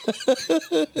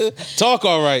to fuck. Talk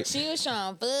all right. She was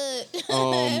trying to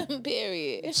fuck.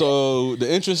 Period. So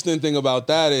the interesting thing about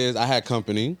that is I had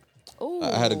company. Ooh.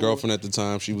 I had a girlfriend at the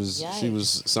time. She was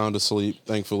sound asleep,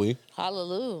 thankfully.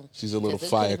 Hallelujah. She's a little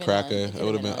firecracker. It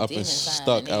would have been up and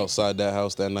stuck outside that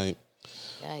house that night.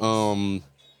 Yikes.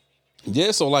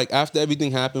 Yeah, so like after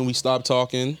everything happened, we stopped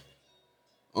talking.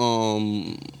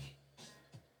 So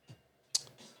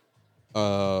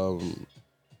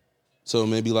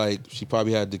maybe like she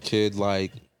probably had the kid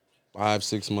like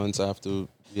 5-6 months after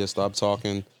we had stopped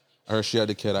talking. I heard she had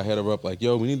the kid. I hit her up like,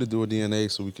 yo, we need to do a DNA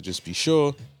so we could just be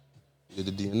sure. We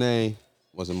did the DNA.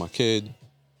 Wasn't my kid,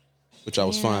 which I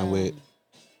was fine with.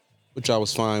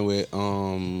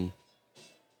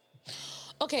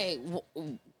 Okay,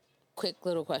 quick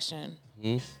little question.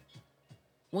 Mm-hmm.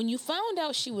 When you found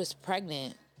out she was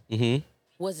pregnant,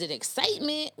 was it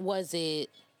excitement? Was it,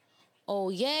 oh,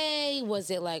 yay? Was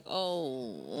it like, I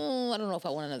don't know if I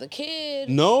want another kid?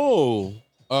 No.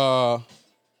 All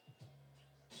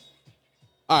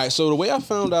right, so the way I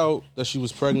found out that she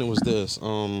was pregnant was this.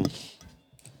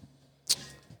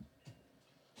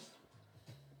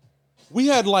 We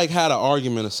had an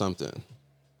argument or something,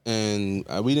 and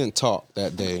we didn't talk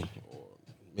that day, or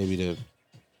maybe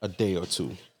a day or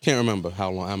two. Can't remember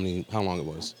how long it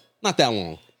was. Not that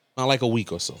long. Not like a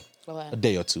week or so. Okay. A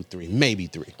day or two, 3, maybe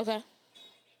 3. Okay.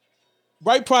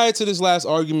 Right prior to this last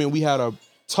argument, we had a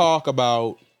talk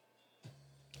about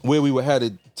where we were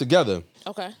headed together.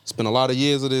 Okay. It's been a lot of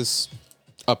years of this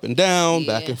up and down,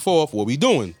 back and forth. What we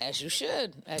doing? As you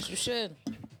should.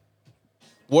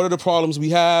 What are the problems we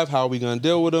have? How are we gonna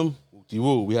deal with them?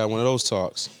 Woo-de-woo. We had one of those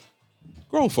talks.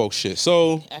 Grown folk shit.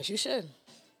 So as you should.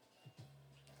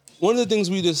 One of the things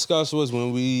we discussed was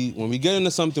when we get into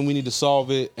something, we need to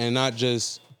solve it and not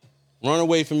just run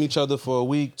away from each other for a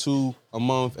week, 2, a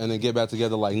month, and then get back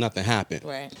together like nothing happened.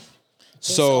 Right.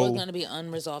 So it's always going to be an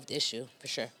unresolved issue, for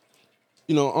sure.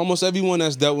 You know, almost everyone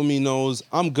that's dealt with me knows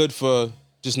I'm good for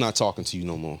just not talking to you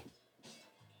no more.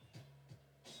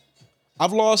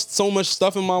 I've lost so much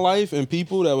stuff in my life and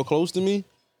people that were close to me.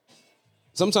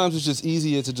 Sometimes it's just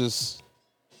easier to just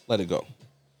let it go.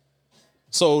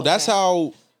 So that's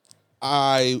how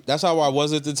I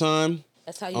was at the time.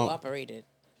 That's how you operated.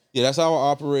 Yeah, that's how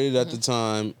I operated at the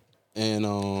time, and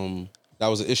that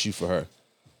was an issue for her.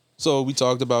 So we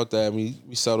talked about that. We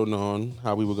settled on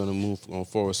how we were going to move on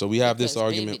forward. So we have this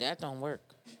argument. Baby, that don't work.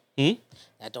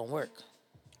 That don't work.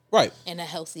 Right. In a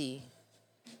healthy.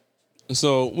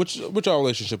 So which our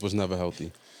relationship was never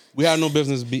healthy. We had no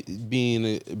business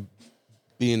being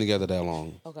together that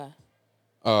long. Okay.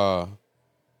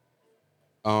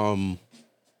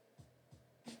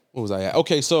 What was I at?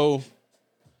 Okay, so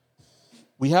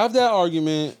we have that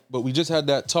argument, but we just had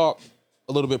that talk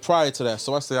a little bit prior to that.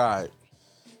 So I said, all right,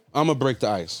 I'm going to break the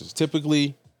ice.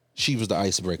 Typically, she was the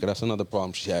icebreaker. That's another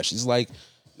problem she had. She's like,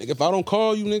 nigga, if I don't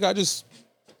call you, nigga,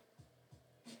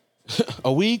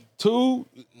 A week, two,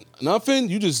 nothing.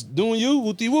 You just doing you,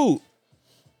 wooty woo.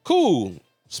 Cool.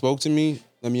 Spoke to me.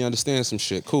 Let me understand some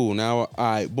shit. Cool. Now, all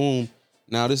right, boom.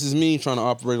 Now this is me trying to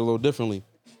operate a little differently.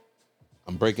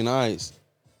 I'm breaking the ice.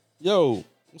 Yo,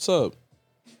 what's up?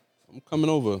 I'm coming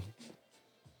over.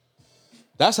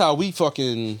 That's how we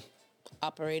fucking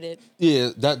Operated.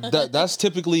 Yeah, that's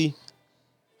typically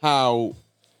how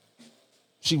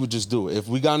she would just do it. If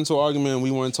we got into an argument and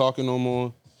we weren't talking no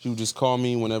more, she would just call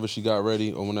me whenever she got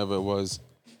ready or whenever it was.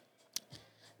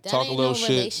 That talk ain't a little no shit.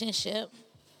 Relationship.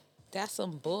 That's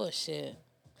some bullshit.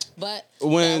 But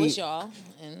When, that was y'all.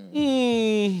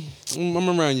 And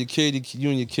I'm around your kid. You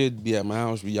and your kid be at my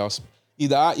house.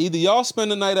 Either y'all spend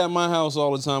the night at my house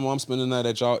all the time, or I'm spending the night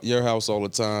at your house all the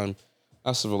time.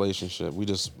 That's a relationship. We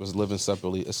just was living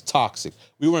separately. It's toxic.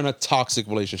 We were in a toxic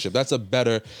relationship.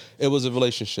 It was a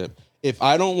relationship. If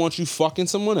I don't want you fucking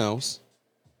someone else,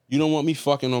 you don't want me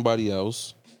fucking nobody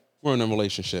else, we're in a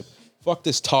relationship. Fuck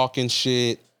this talking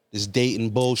shit, this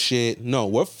dating bullshit. No,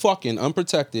 we're fucking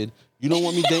unprotected. You don't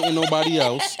want me dating nobody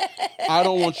else. I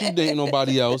don't want you dating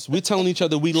nobody else. We're telling each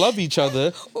other we love each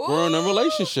other. Ooh. We're in a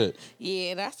relationship.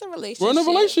 Yeah, that's a relationship. We're in a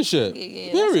relationship.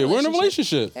 Yeah, Period. We're in a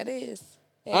relationship. That is.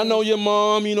 I know your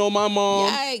mom, you know my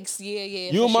mom. Yikes,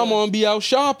 yeah. You and my mom be out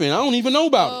shopping. I don't even know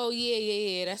about it. Oh,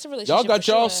 yeah. That's a relationship. Y'all got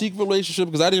y'all sure. secret relationship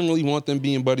because I didn't really want them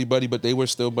being buddy-buddy, but they were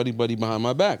still buddy-buddy behind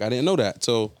my back. I didn't know that.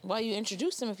 So why you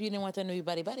introduced them if you didn't want them to be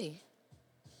buddy-buddy?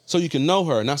 So you can know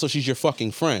her, not so she's your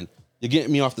fucking friend. You're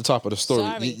getting me off the top of the story.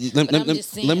 Sorry,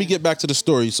 Let me get back to the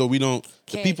story so we don't.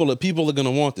 Okay. The people are gonna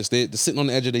want this. They're sitting on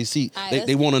the edge of their seat. Right,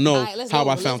 they want to know how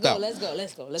I let's found out. Let's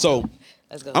go. So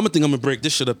Let's go. I'm gonna break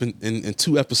this shit up in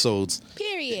 2 episodes.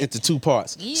 Period. Into 2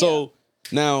 parts. Yeah. So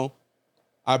now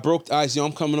I broke the ice. Yo,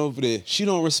 I'm coming over there. She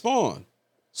don't respond.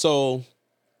 So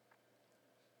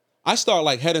I start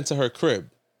like heading to her crib.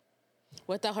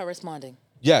 Without her responding.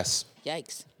 Yes.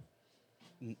 Yikes.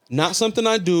 Not something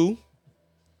I do.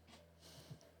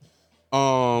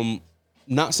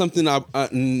 Not something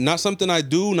I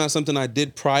do. Not something I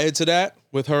did prior to that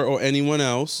with her or anyone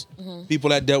else. Mm-hmm. People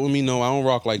that dealt with me know I don't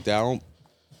rock like that.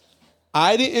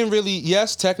 I didn't really.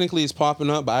 Yes, technically it's popping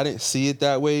up, but I didn't see it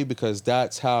that way because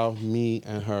that's how me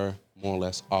and her more or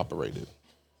less operated.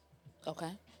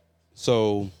 Okay.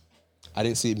 So I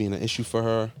didn't see it being an issue for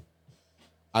her.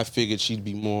 I figured she'd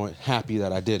be more happy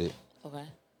that I did it. Okay.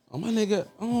 Oh my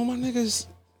niggas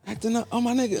acting up. Oh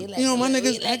my nigga, Like my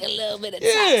niggas like a little bit of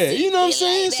yeah, toxic. you know what I'm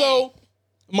saying. Like So,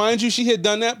 mind you, she had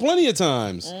done that plenty of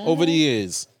times over the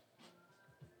years.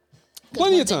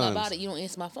 Plenty of times. About it, you don't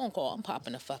answer my phone call. I'm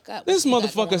popping the fuck up. This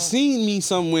motherfucker seen me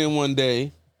somewhere one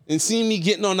day and seen me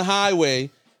getting on the highway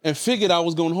and figured I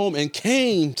was going home and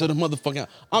came to the motherfucker.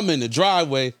 I'm in the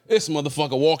driveway. This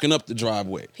motherfucker walking up the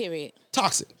driveway. Period.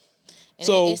 Toxic. And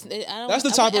So that's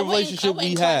the type of relationship we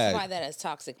had. Classify that as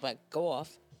toxic, but go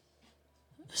off.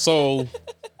 So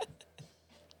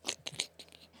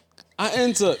I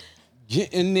end up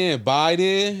getting there, by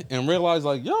there, and realize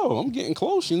like, yo, I'm getting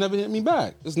close. She never hit me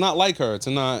back. It's not like her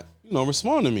to not,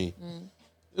 respond to me. Mm.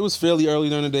 It was fairly early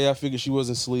during the day. I figured she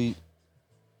wasn't asleep.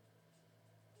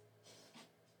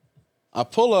 I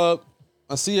pull up.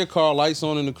 I see her car, lights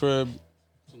on in the crib.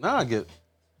 So now I get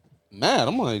mad.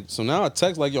 I'm like, so now I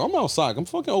text like, yo, I'm outside. I'm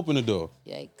fucking open the door.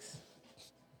 Yikes.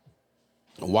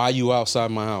 Why you outside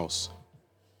my house?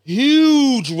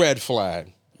 Huge red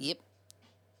flag. Yep.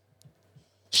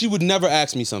 She would never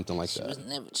ask me something like that. She was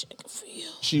never checking for you.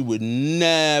 She would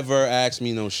never ask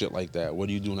me no shit like that. What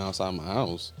are you doing outside my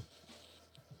house?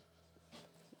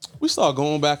 We start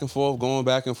going back and forth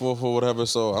or whatever.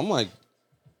 So I'm like,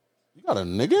 you got a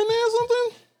nigga in there or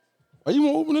something? Why you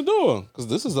won't open the door? Because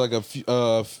this is like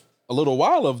a little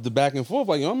while of the back and forth.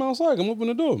 Like, yo, I'm outside. I'm open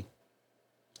the door.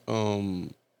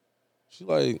 She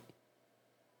like,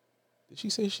 did she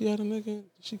say she had a nigga?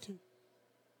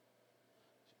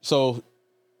 So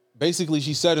basically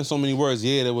she said in so many words,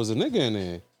 yeah, there was a nigga in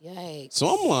there. Yikes. So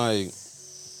I'm like,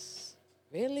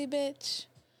 really, bitch?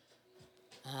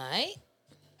 All right.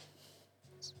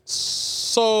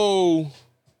 So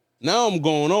now I'm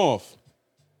going off.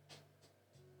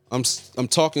 I'm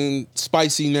talking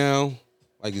spicy now.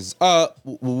 Like it's up,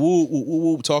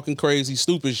 woo, talking crazy,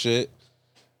 stupid shit.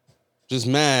 Just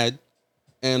mad.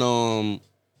 And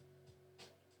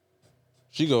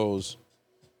she goes,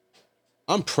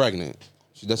 I'm pregnant.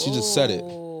 She just said it.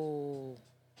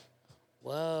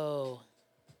 Whoa.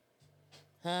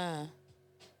 Huh.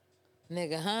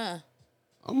 Nigga, huh?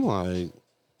 I'm like,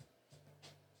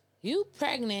 you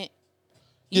pregnant.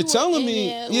 You're telling me,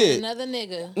 with another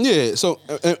nigga. Yeah, so,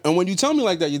 and when you tell me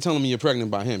like that, you're telling me you're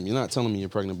pregnant by him. You're not telling me you're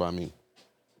pregnant by me.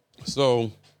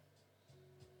 So,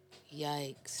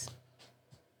 Yikes.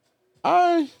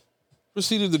 I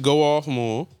proceeded to go off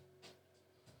more.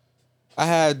 I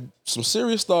had some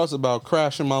serious thoughts about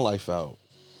crashing my life out.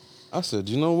 I said,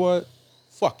 you know what?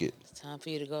 Fuck it. It's time for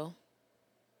you to go.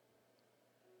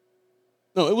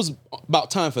 No, it was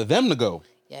about time for them to go.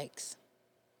 Yikes.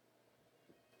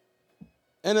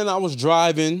 And then I was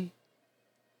driving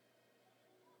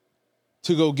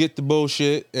to go get the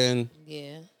bullshit, and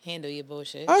Yeah, handle your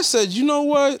bullshit. I said, you know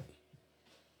what?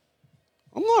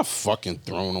 I'm not fucking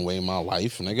throwing away my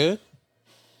life, nigga.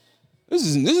 This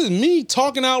is me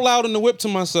talking out loud in the whip to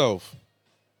myself.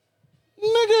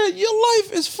 Nigga, your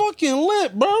life is fucking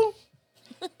lit, bro.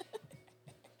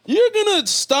 You're gonna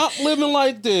stop living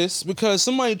like this because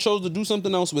somebody chose to do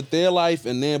something else with their life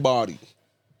and their body.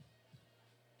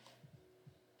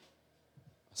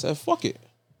 I said, fuck it.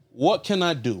 What can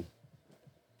I do?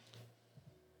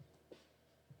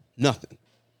 Nothing.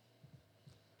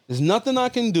 There's nothing I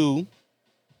can do.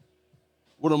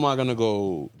 What am I gonna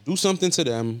go do something to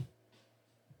them?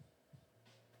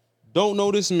 Don't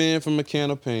know this man from a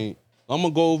can of paint. I'm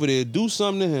gonna go over there, do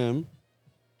something to him,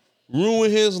 ruin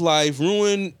his life,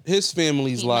 ruin his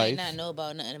family's life. He might not know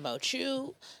about nothing about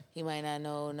you. He might not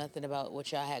know nothing about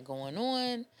what y'all had going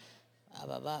on.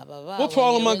 Blah, blah, blah, blah. What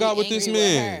problem I got with this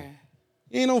man?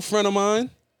 He ain't no friend of mine.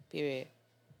 Period.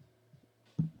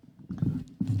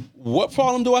 What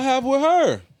problem do I have with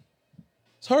her?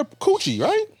 It's her coochie,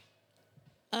 right?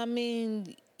 I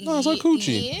mean, no, it's her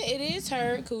coochie. Yeah, it is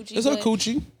her coochie. It's her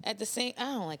coochie. At the same, I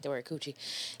don't like the word coochie.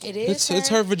 It's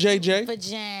her vajayjay.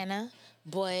 Vagina,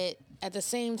 but at the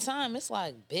same time, it's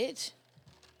like, bitch,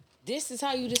 this is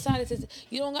how you decided to.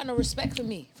 You don't got no respect for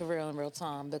me, for real, in real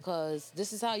time, because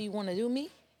this is how you want to do me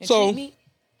and treat me.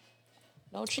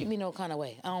 Don't treat me no kind of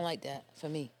way. I don't like that for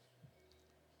me.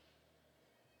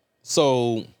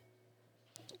 So,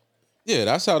 yeah,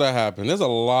 that's how that happened. There's a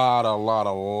lot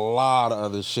of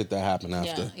other shit that happened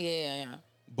after. Yeah.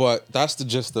 But that's the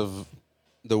gist of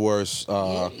the worst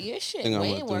your shit thing I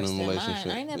way went through worse in a than relationship.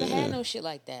 mine. I ain't never had no shit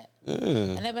like that.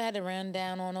 Yeah. I never had to run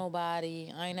down on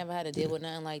nobody. I ain't never had to deal with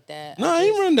nothing like that. Nah, I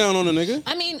ain't run down on a nigga.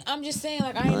 I mean, I'm just saying,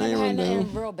 like, I ain't never had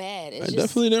nothing real bad. It's I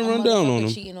definitely didn't run down on him.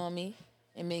 Cheating on me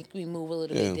and make me move a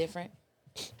little bit different.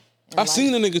 I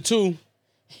seen a nigga too.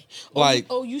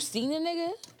 Like, you seen a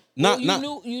nigga?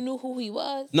 You knew who he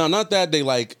was? No, not that day.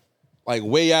 Like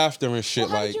way after and shit.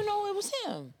 Well, how did you know it was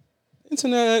him?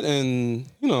 Internet, and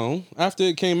after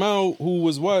it came out, who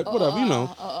was what, whatever,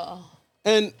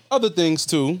 and other things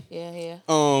too. Yeah.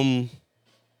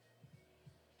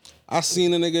 I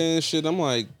seen a nigga and shit. I'm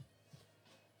like,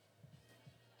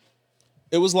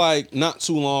 it was like not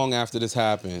too long after this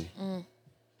happened, and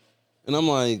I'm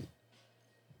like,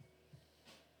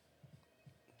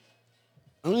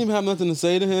 I don't even have nothing to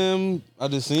say to him. I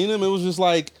just seen him. It was just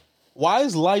like, why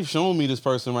is life showing me this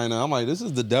person right now? I'm like, this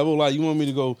is the devil. Like, you want me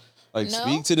to go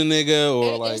speak to the nigga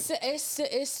or it's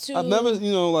to. I've never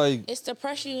it's to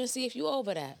pressure you and see if you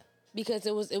over that, because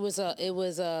it was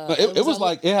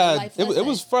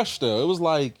fresh though. It was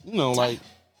like it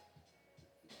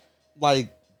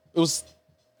was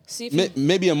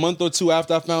maybe a month or two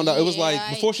after I found out. It was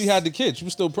like before she had the kid. She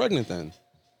was still pregnant then.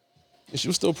 And she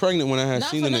was still pregnant when I had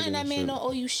seen the nigga. Not for nothing, that man don't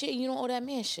owe you shit. You don't owe that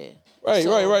man shit.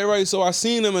 Right. So I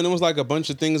seen him, and it was like a bunch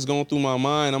of things going through my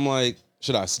mind. I'm like,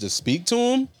 should I just speak to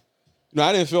him?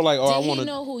 I didn't feel like, I want to. Did he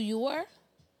know who you were?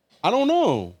 I don't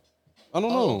know.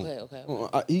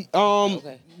 Okay.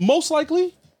 Okay. Most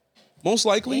likely.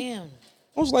 Damn.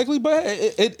 Most likely, but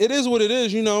it is what it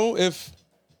is. If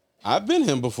I've been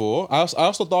him before, I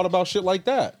also thought about shit like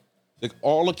that. Like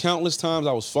all the countless times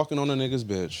I was fucking on a nigga's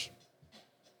bitch.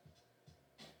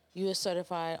 You a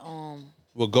certified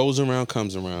what goes around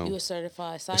comes around. You a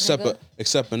certified side nigga?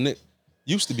 Except a nigga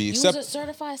used to be. You was a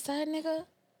certified side nigga?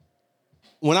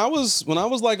 When I was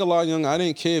like a lot younger, I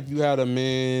didn't care if you had a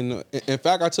man. In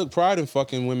fact, I took pride in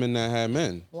fucking women that had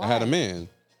men. Why? I had a man.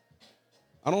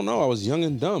 I don't know. I was young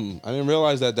and dumb. I didn't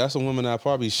realize that that's a woman that I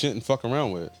probably shouldn't fuck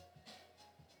around with.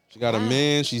 She got a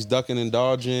man. She's ducking and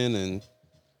dodging, and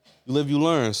you live, you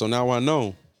learn. So now I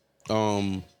know.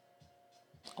 Okay.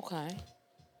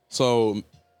 So,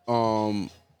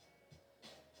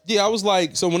 yeah, I was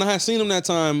like, so when I had seen him that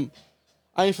time,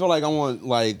 I didn't feel like I want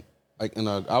I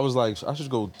was like, I should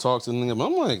go talk to the nigga. But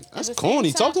I'm like, that's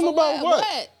corny. Talk to him about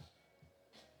what?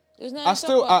 There's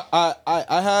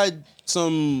I had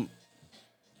some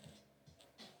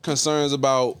concerns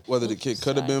about whether the kid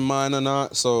could have been mine or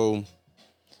not. So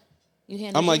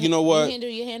I'm like, you know what? You handle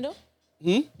your handle?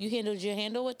 You handled your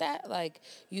handle with that? Like,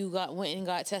 you went and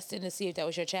got tested to see if that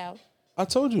was your child? I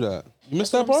told you that. You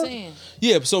missed That's that what I'm part? saying.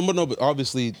 Yeah, but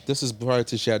obviously, this is prior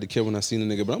to she had the kid when I seen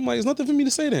the nigga. But I'm like, it's nothing for me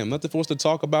to say to him. Nothing for us to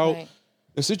talk about. Right.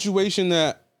 The situation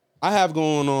that I have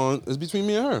going on is between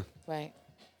me and her. Right.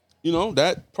 You know,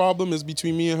 that problem is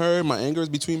between me and her. My anger is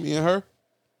between me and her.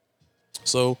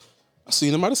 So I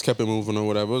seen him. I just kept it moving or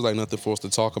whatever. It was like nothing for us to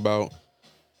talk about.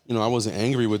 You know, I wasn't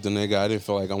angry with the nigga. I didn't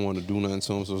feel like I wanted to do nothing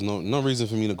to him. So there's no reason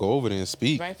for me to go over there and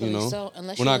speak. Rightfully you know, so.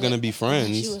 Unless we're not gonna be friends.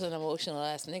 Unless you was an emotional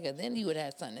ass nigga, then you would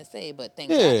have something to say. But thank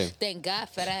God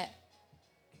for that.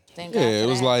 Thank God for it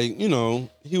was that. like, you know,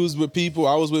 he was with people.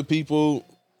 I was with people.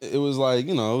 It was like,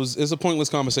 you know, it's a pointless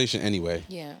conversation anyway.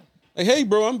 Yeah. Like, hey,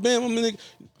 bro, I'm a nigga.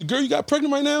 Girl, you got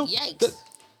pregnant right now? Yikes.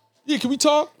 Yeah, can we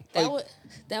talk? That Like, would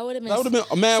have been. that would have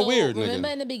been mad weird, nigga. Remember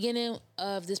in the beginning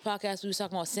of this podcast we was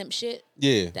talking about simp shit?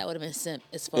 Yeah. That would have been simp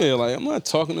as fuck. Yeah, like, I'm not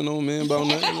talking to no man about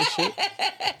nothing and shit.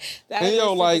 That And yo,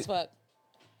 simp like, as fuck.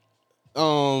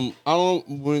 I don't,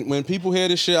 when people hear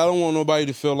this shit, I don't want nobody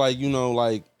to feel like, you know,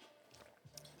 like,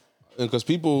 because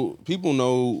people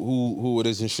know who it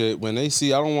is and shit. When they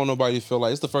see, I don't want nobody to feel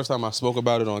like, it's the first time I spoke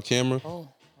about it on camera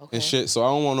and shit. So I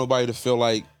don't want nobody to feel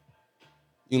like,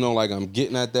 you know, like I'm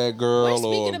getting at that girl.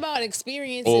 We're speaking about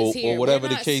experiences here. Or whatever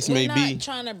the case may be. We're not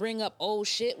trying to bring up old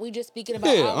shit. We just speaking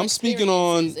about Yeah, our I'm speaking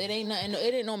on. experiences. It ain't nothing.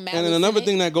 It ain't no malice. And then another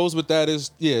thing that goes with that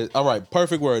is, yeah, all right,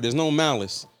 perfect word. There's no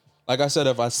malice. Like I said,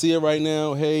 if I see it right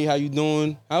now, hey, how you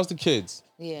doing? How's the kids?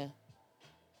 Yeah.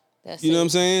 That's you know what I'm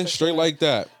saying? Straight like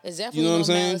that. It's definitely you know what I'm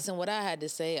saying? malice in what I had to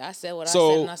say. I said what I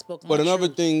said and I spoke my But another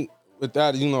truth. thing with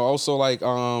that, you know, also like, I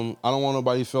don't want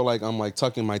nobody to feel like I'm like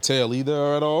tucking my tail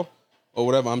either at all or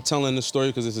whatever. I'm telling this story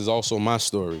because this is also my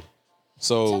story.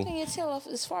 So Tucking your tail off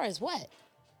as far as what?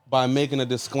 by making a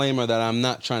disclaimer that I'm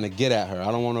not trying to get at her. I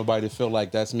don't want nobody to feel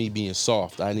like that's me being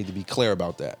soft. I need to be clear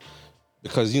about that.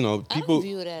 Because, you know, people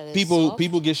view that as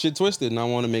people get shit twisted and I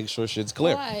want to make sure shit's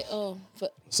clear. Why?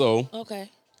 So, Okay.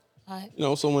 All right. you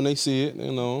know, so when they see it,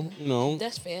 you know.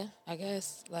 That's fair, I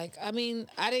guess. Like, I mean,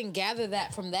 I didn't gather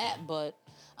that from that, but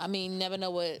I mean, never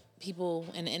know what people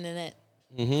in the internet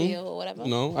feel or whatever. You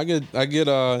know, I get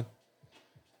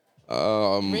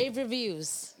Rave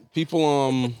reviews.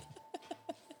 people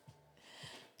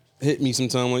hit me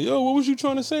sometime like, yo, what was you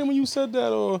trying to say when you said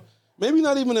that? Or maybe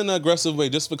not even in an aggressive way,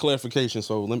 just for clarification.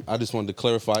 So I just wanted to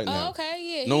clarify it now. Oh, okay,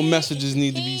 yeah. No messages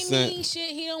need to be sent. Mean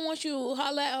shit. He don't want you to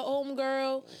holler at a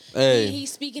homegirl. Hey.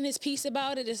 He's speaking his piece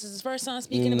about it. This is his first time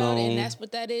speaking about it, and that's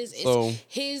what that is. It's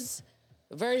his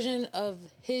version of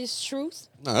his truth.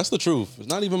 Nah, that's the truth. It's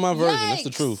not even my version. That's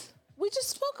the truth. We just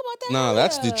spoke about that. Nah,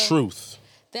 that's the truth.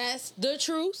 That's the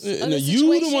truth. No,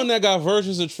 you the one that got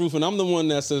versions of truth, and I'm the one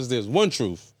that says there's one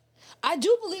truth. I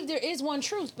do believe there is one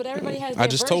truth, but everybody has their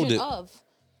version of.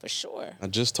 For sure. I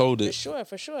just told it.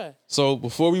 For sure. So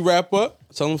before we wrap up,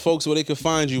 tell them folks where they can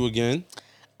find you again.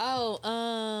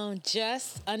 Oh,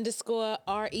 just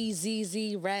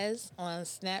 _REZZ Rez on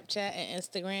Snapchat and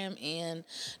Instagram. And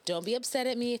don't be upset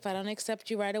at me if I don't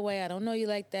accept you right away. I don't know you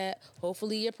like that.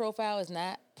 Hopefully your profile is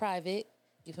not private.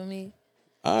 You feel me?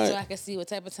 All right. So I can see what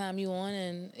type of time you on.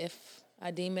 And if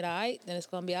I deem it all right, then it's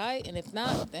going to be all right. And if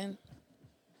not, then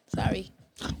sorry.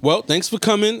 Well, thanks for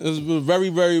coming. It was a very,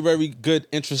 very, very good,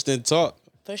 interesting talk.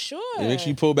 For sure. And make sure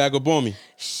you pull back up on me.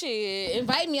 Shit.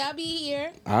 Invite me. I'll be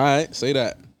here. All right. Say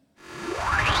that.